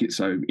 get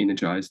so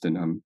energized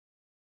and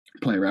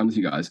play around with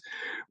you guys.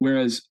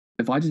 Whereas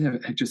if I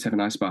just have an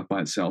ice bath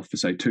by itself for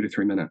say 2 to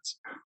 3 minutes,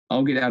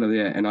 I'll get out of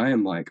there and I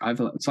am like,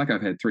 it's like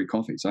I've had 3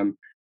 coffees. I'm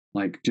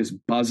like just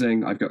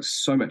buzzing. I've got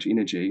so much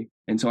energy.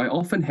 And so I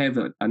often have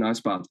an ice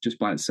bath just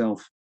by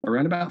itself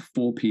around about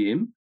 4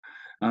 p.m.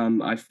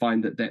 I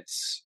find that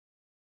that's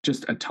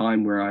just a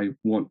time where I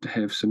want to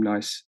have some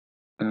nice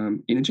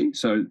energy.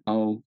 So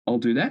I'll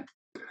do that.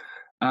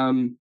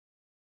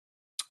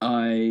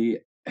 I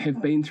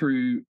have been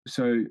through,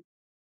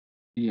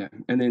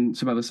 and then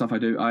some other stuff I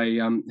do. I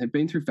have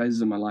been through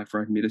phases in my life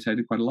where I've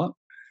meditated quite a lot.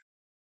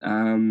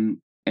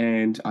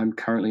 And I'm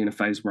currently in a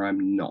phase where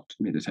I'm not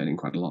meditating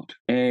quite a lot.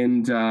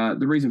 And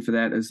the reason for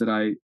that is that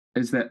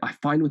I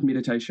find with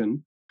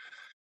meditation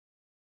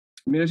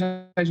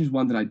is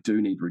one that I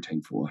do need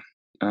routine for.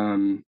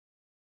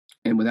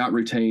 And without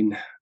routine,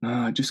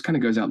 it just kind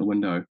of goes out the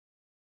window.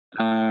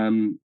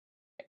 And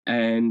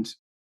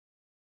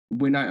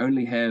when I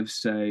only have,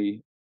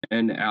 say,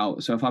 an hour,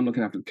 so if I'm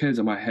looking after the kids,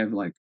 I might have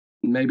like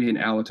maybe an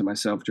hour to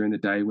myself during the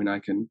day when I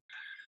can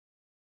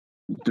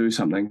do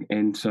something.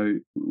 And so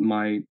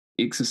my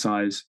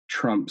exercise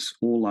trumps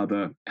all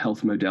other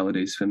health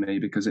modalities for me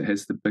because it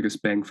has the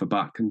biggest bang for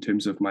buck in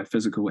terms of my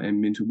physical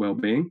and mental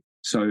well-being.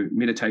 So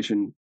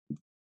meditation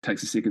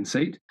takes a second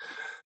seat.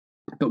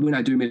 But when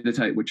I do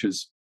meditate, which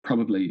is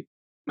probably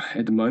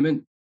at the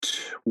moment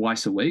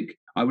twice a week,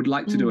 I would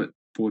like to do it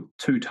for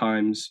 2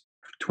 times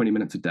 20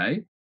 minutes a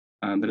day.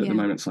 But at the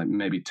moment it's like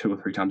maybe 2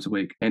 or 3 times a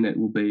week. And it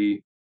will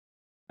be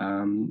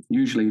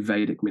usually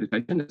Vedic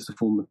meditation. It's a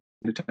form of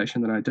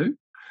meditation that I do.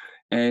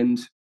 And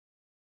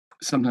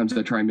sometimes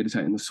I try and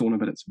meditate in the sauna,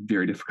 but it's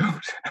very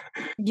difficult.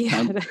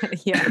 Yeah.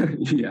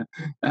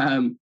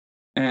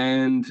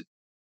 And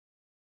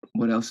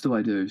what else do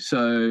I do?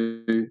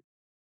 So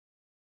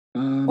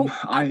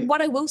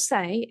what I will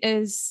say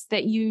is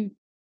that you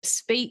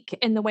speak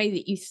in the way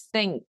that you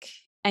think,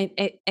 and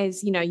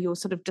as you're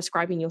sort of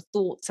describing your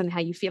thoughts and how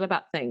you feel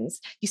about things.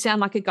 You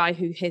sound like a guy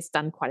who has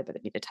done quite a bit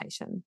of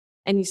meditation,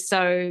 and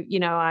so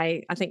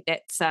I think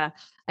that's I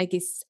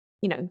guess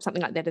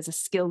something like that is a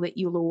skill that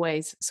you'll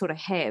always sort of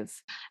have.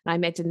 And I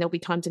imagine there'll be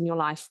times in your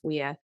life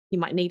where you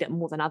might need it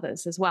more than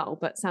others as well.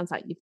 But it sounds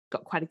like you've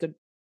got quite a good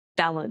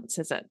balance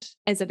as it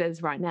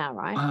is right now,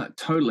 right?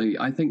 Totally.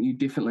 I think you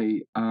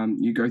definitely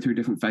you go through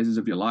different phases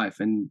of your life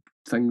and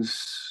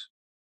things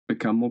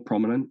become more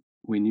prominent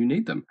when you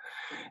need them.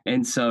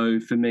 And so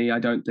for me, I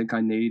don't think I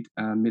need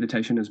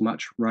meditation as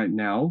much right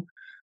now.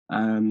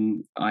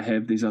 I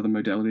have these other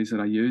modalities that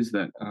I use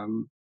that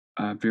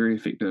are very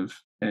effective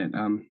at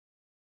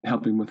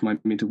helping with my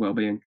mental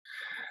well-being.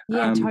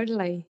 Yeah,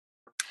 totally.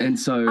 And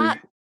so, oh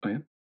yeah.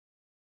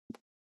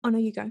 Oh, no,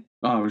 you go.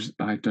 Oh,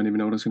 I don't even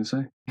know what I was going to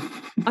say.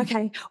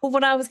 Okay. Well,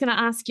 what I was going to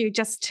ask you,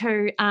 just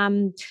to,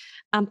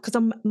 because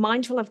I'm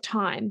mindful of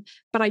time,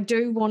 but I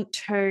do want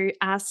to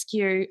ask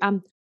you,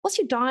 what's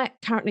your diet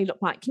currently look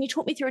like? Can you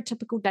talk me through a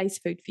typical day's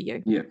food for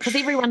you? Yeah. Because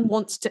everyone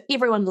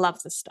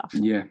loves this stuff.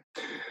 Yeah.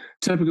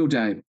 Typical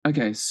day.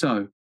 Okay.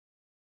 So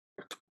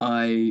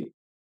I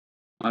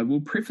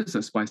will preface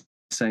this by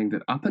saying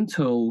that up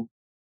until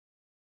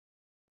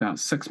about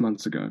 6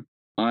 months ago,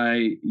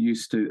 I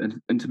used to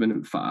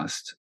intermittent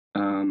fast,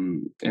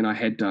 and I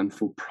had done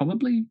for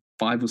probably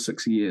 5 or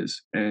 6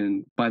 years.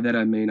 And by that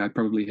I mean I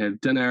probably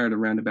have dinner at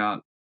around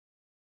about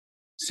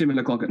 7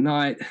 o'clock at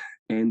night,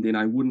 and then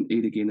I wouldn't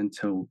eat again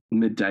until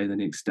midday the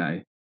next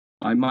day.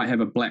 I might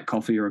have a black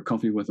coffee or a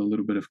coffee with a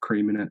little bit of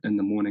cream in it in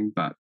the morning,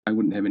 but I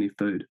wouldn't have any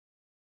food.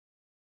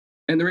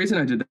 And the reason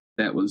I did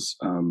that was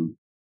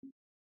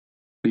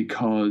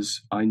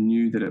because I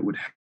knew that it would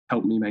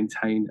help me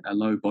maintain a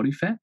low body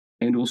fat,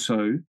 and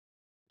also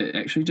it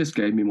actually just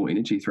gave me more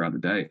energy throughout the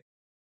day.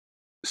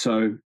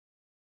 So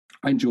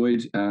I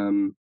enjoyed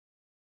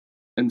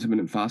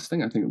intermittent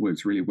fasting. I think it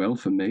works really well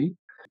for me.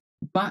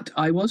 But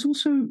I was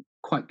also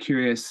quite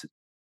curious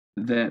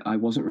that I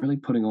wasn't really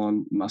putting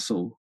on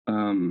muscle,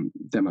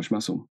 that much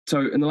muscle.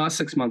 So in the last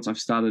 6 months, I've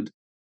started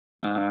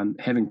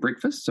having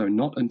breakfast, so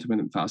not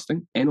intermittent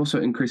fasting, and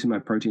also increasing my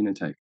protein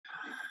intake.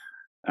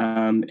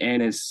 And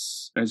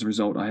as a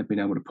result, I have been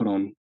able to put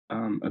on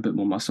a bit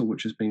more muscle,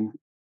 which has been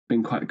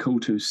quite cool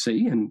to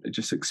see and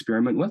just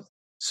experiment with.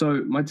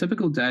 So my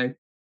typical day,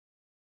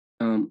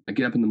 I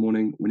get up in the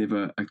morning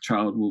whenever a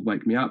child will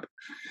wake me up,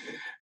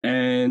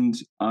 and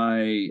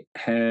I'll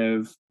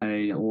have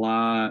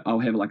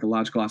like a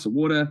large glass of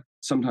water.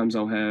 Sometimes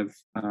I'll have,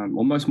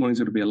 well, most mornings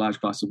it'll be a large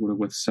glass of water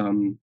with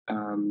some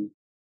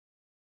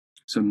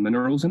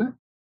minerals in it.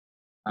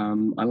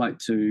 I like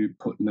to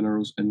put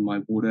minerals in my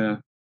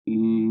water,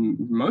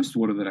 most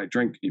water that I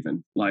drink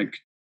even. Like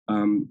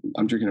I'm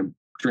drinking a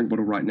drink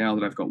bottle right now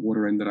that I've got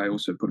water in, that I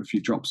also put a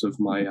few drops of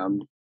my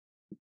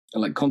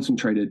like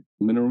concentrated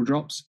mineral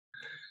drops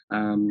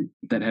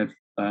that have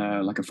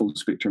like a full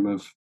spectrum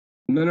of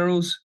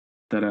minerals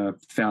that are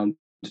found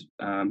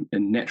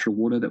in natural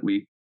water that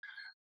we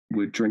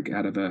would drink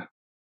out of a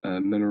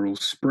mineral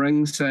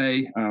spring,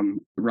 say,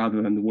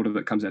 rather than the water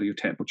that comes out of your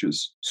tap, which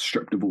is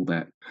stripped of all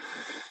that.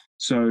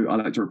 So I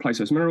like to replace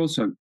those minerals.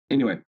 So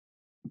anyway,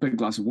 big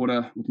glass of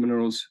water with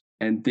minerals,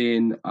 and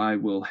then I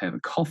will have a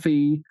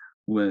coffee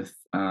with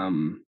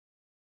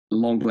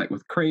long black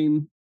with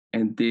cream,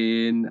 and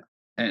then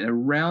at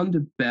around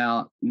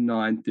about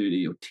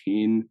 9:30 or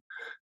 10,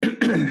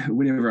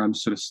 whenever I'm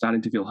sort of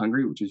starting to feel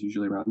hungry, which is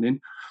usually around then,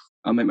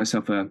 I'll make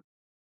myself a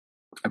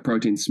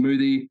protein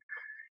smoothie,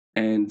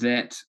 and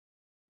that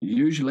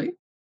usually,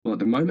 well, at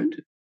the moment,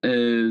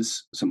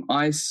 is some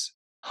ice,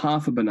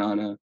 half a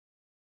banana,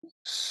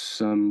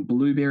 some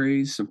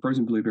blueberries, some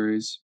frozen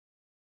blueberries,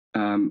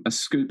 a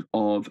scoop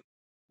of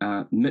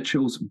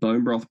Mitchell's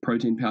bone broth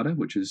protein powder,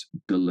 which is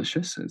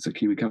delicious. It's a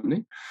Kiwi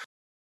company.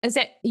 Is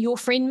that your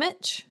friend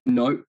Mitch?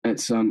 No,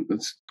 it's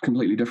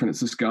completely different. It's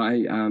this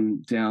guy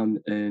down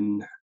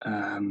in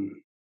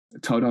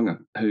Tauranga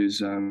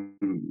who's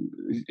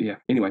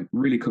anyway,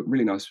 really cool,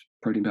 really nice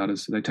protein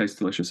powders. They taste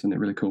delicious and they're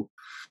really cool.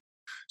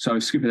 So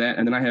a scoop of that,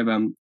 and then I have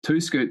 2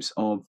 scoops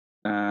of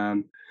a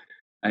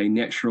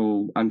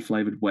natural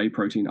unflavored whey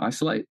protein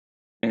isolate,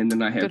 and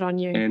then I have Good on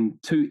you. And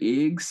 2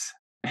 eggs,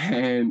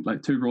 and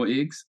like 2 raw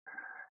eggs,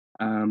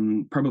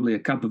 probably a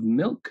cup of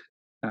milk,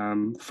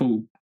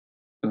 full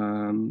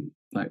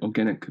like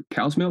organic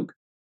cow's milk,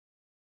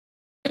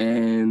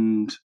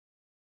 and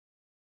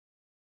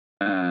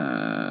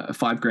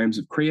 5 grams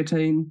of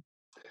creatine,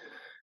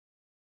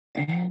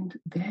 and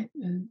that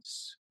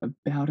is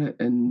about it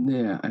in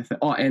there.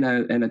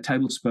 And a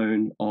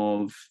tablespoon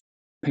of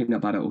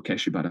peanut butter or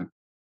cashew butter.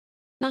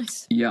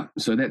 Nice. Yeah,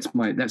 so that's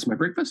my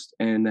breakfast,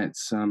 and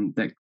that's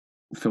that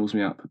fills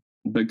me up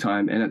big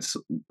time, and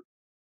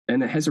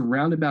it has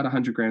around about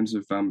 100 grams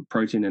of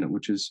protein in it,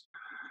 which is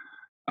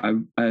a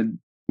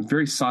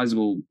very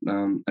sizable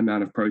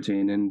amount of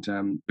protein, and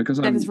because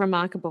that is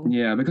remarkable.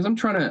 Yeah, because I'm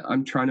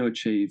trying to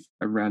achieve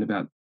around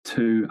about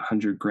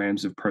 200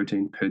 grams of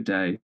protein per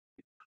day.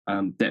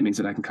 That means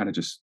that I can kind of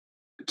just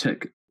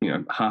tick,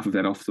 half of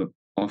that off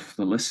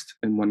the list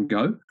in one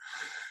go.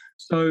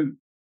 So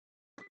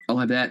I'll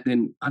have that.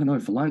 Then I don't know,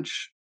 for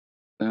lunch,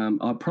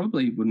 I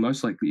probably would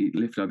most likely eat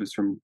leftovers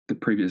from the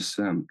previous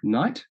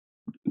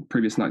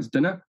night's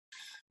dinner,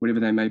 whatever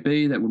they may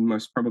be. That would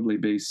most probably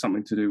be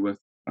something to do with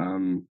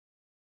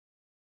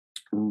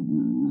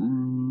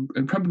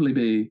it'd probably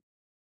be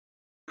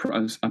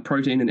a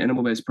protein, an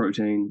animal-based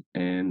protein,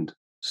 and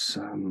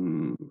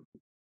some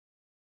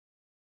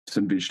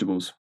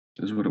vegetables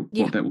is what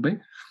that will be.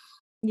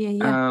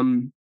 Yeah.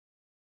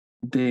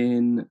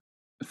 Then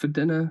for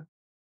dinner,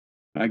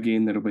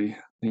 again, that'll be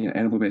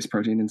animal-based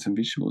protein and some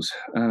vegetables.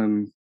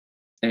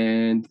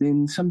 And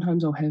then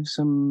sometimes I'll have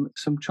some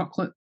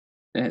chocolate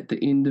at the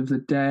end of the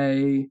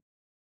day.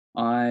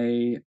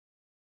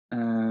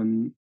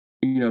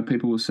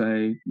 People will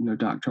say,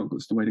 dark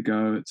chocolate's the way to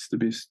go. It's the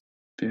best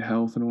for your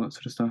health and all that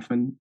sort of stuff.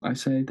 And I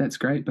say, that's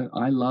great, but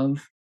I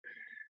love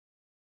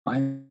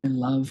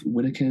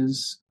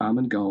Whittaker's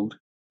Almond Gold,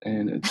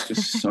 and it's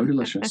just so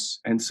delicious.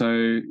 And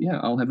so, yeah,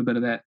 I'll have a bit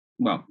of that.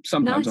 Well,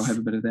 sometimes I'll have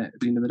a bit of that at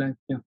the end of the day.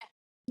 Yeah.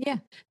 Yeah,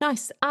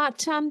 nice.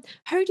 Art,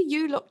 who do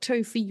you look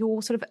to for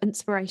your sort of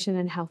inspiration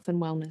in health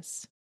and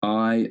wellness?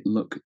 I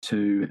look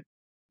to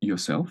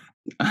yourself.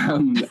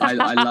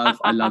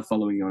 I love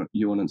following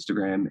you on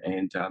Instagram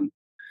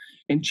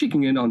and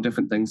checking in on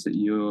different things that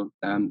you're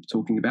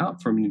talking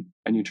about from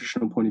a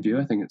nutritional point of view.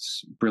 I think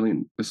it's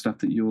brilliant, the stuff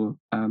that you're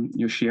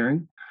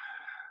sharing.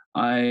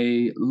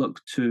 I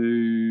look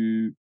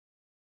to,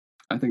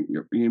 I think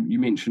you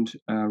mentioned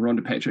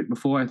Rhonda Patrick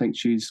before. I think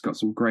she's got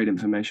some great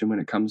information when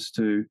it comes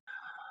to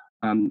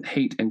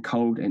heat and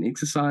cold and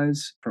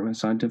exercise from a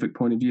scientific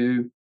point of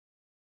view.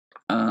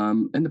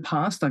 In the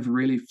past, I've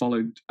really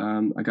followed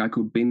a guy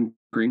called Ben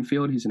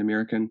Greenfield. He's an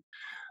American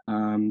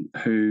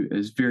who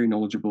is very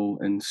knowledgeable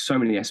in so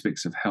many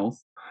aspects of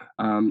health.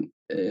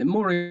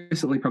 More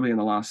recently, probably in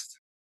the last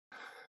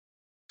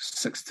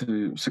 6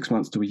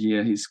 months to a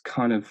year, he's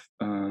kind of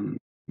gone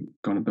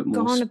a bit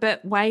more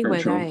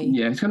wayward.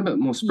 Yeah, he's gone a bit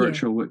more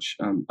spiritual, which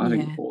I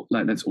think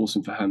that's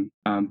awesome for him.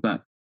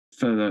 But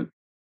for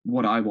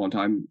what I want,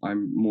 I'm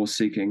more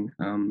seeking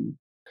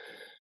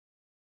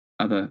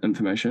other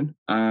information,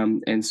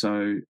 and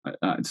so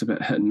it's a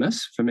bit hit and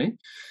miss for me.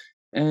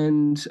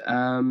 And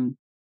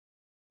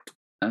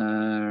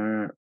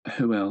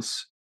who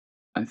else?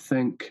 I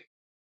think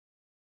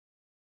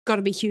got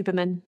to be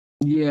Huberman.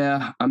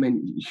 Yeah, I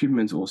mean,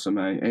 Huberman's awesome,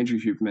 eh? Andrew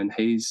Huberman.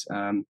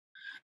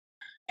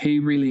 He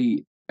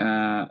really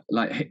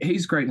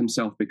he's great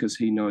himself because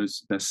he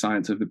knows the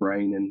science of the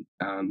brain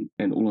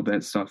and all of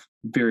that stuff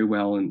very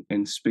well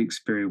and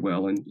speaks very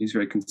well, and he's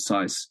very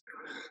concise.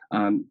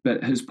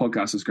 But his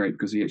podcast is great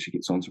because he actually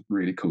gets on some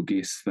really cool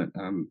guests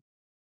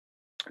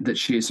that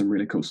share some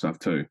really cool stuff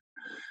too.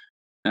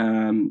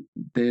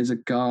 There's a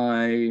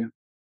guy,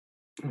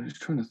 I'm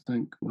just trying to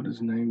think what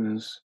his name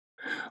is.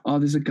 Oh,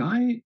 there's a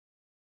guy,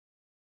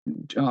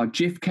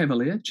 Jeff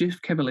Cavalier.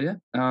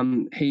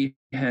 He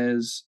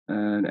has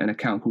an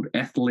account called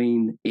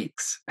Athlean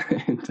X,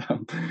 and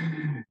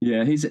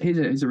he's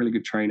a really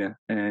good trainer,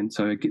 and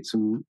so I get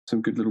some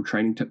good little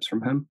training tips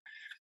from him.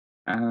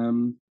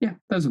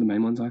 Those are the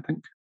main ones, I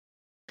think.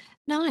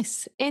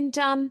 Nice. And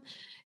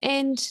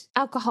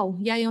alcohol,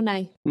 yay or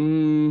nay?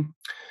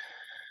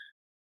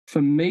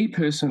 For me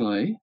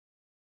personally,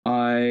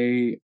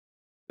 I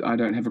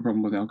don't have a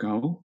problem with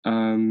alcohol.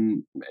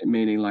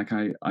 Meaning like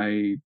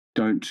I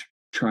don't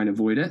try and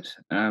avoid it.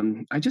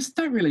 I just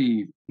sort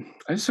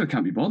of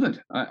can't be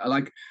bothered. I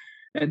like,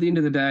 at the end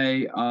of the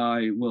day,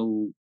 I'll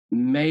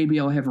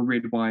have a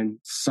red wine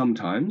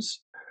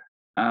sometimes.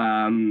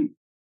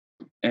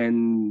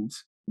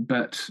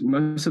 But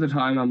most of the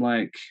time I'm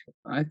like,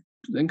 I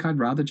think I'd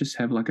rather just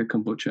have like a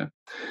kombucha.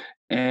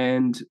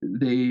 And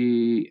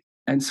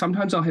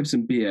sometimes I'll have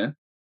some beer,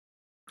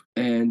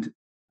 and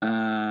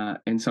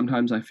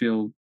sometimes I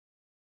feel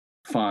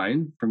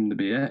fine from the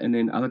beer, and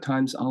then other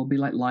times I'll be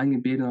like lying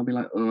in bed and I'll be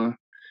like,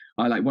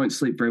 I like won't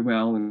sleep very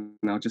well, and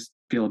I'll just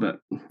feel a bit,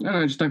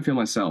 I just don't feel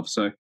myself,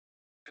 so I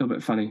feel a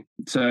bit funny.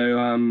 So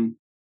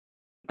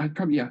I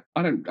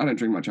don't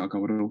drink much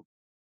alcohol at all.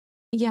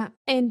 Yeah.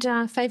 And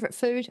favorite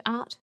food,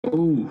 Art?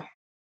 Oh,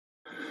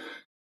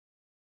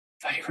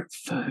 favorite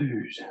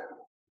food,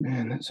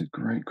 man, that's a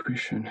great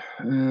question.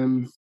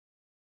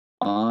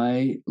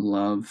 I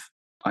love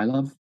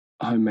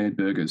homemade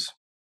burgers.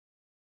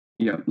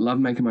 Yeah, love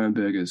making my own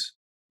burgers.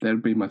 That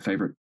would be my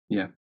favorite.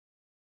 Yeah.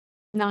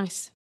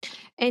 Nice.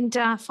 And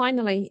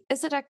finally,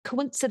 is it a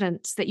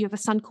coincidence that you have a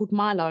son called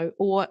Milo,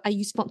 or are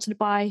you sponsored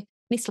by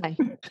Nestle?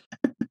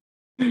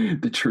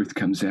 The truth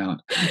comes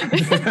out.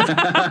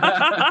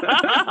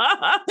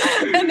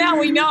 And now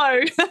we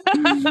know.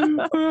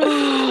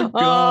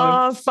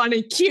 Oh,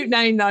 funny. Cute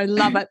name though.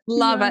 Love it.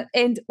 Love it.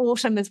 And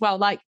Autumn as well.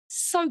 Like,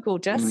 so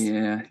gorgeous.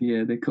 Yeah,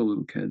 they're cool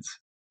little kids.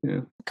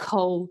 Yeah.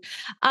 Cool.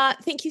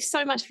 Thank you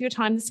so much for your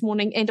time this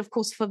morning, and of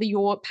course for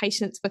your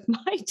patience with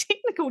my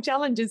technical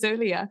challenges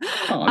earlier.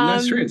 Oh, no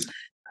stress.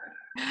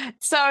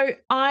 So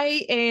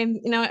I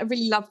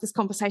really love this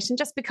conversation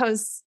just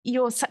because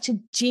you're such a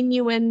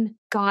genuine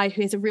guy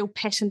who has a real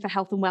passion for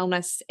health and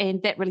wellness,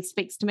 and that really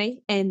speaks to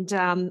me, and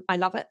I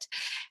love it.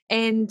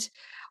 And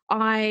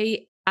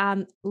I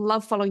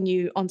love following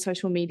you on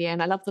social media,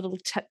 and I love the little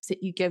tips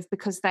that you give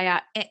because they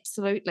are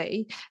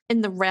absolutely in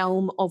the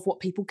realm of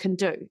what people can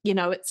do. You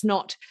know, it's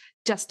not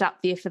just up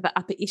there for the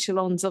upper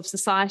echelons of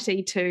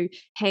society to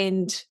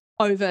hand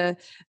over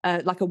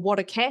like a wad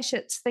of cash.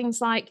 It's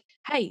things like,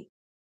 hey,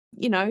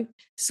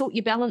 sort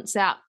your balance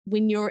out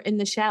when you're in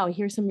the shower.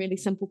 Here are some really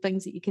simple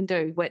things that you can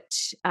do,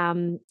 which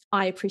I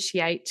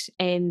appreciate.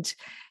 And,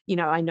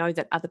 I know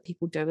that other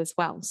people do as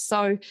well.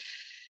 So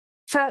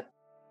for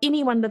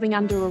anyone living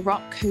under a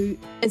rock who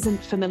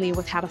isn't familiar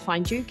with how to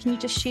find you, can you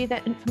just share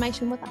that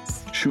information with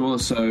us? Sure.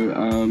 So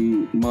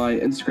my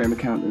Instagram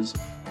account is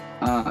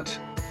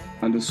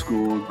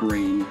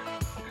art_green.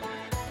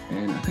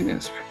 And I think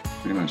that's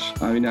pretty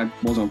much, I mean, I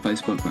was on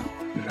Facebook, but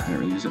I don't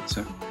really use it.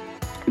 So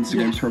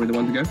Instagram's probably the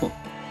one to go for.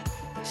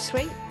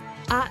 Sweet.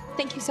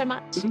 Thank you so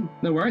much.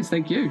 No worries.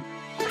 Thank you.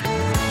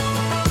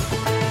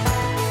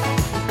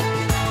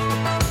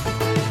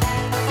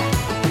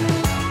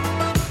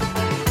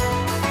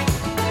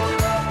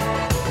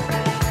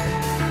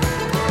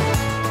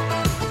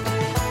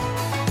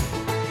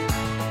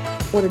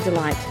 What a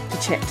delight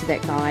to chat to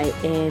that guy,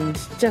 and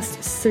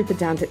just super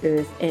down to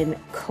earth and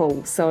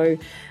cool. So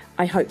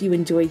I hope you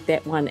enjoyed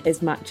that one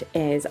as much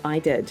as I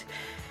did.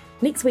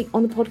 Next week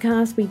on the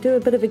podcast, we do a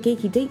bit of a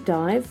geeky deep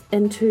dive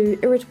into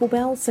irritable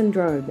bowel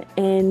syndrome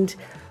and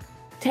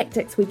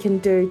tactics we can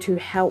do to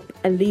help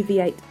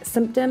alleviate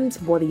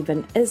symptoms. What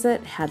even is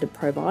it? How do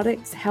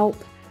probiotics help?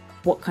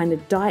 What kind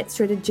of diet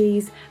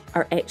strategies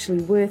are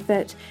actually worth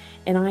it?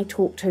 And I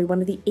talk to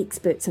one of the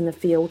experts in the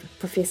field,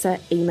 Professor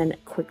Eamon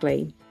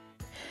Quigley.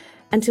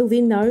 Until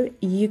then, though,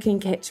 you can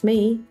catch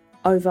me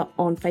over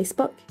on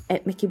Facebook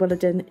at Mickey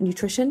Williden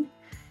Nutrition.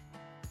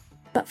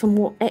 But for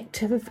more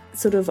active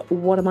sort of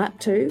what I'm up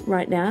to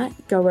right now,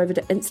 go over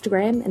to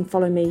Instagram and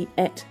follow me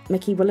at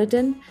Mickey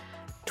Williden,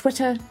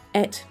 Twitter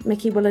at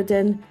Mickey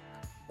Williden,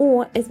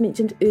 or as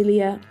mentioned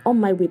earlier, on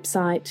my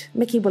website,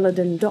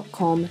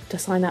 mickeywilliden.com, to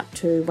sign up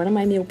to one of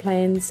my meal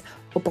plans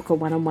or book a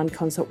one-on-one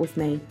consult with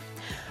me.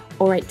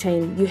 All right,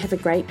 team, you have a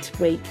great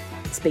week.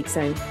 Speak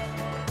soon.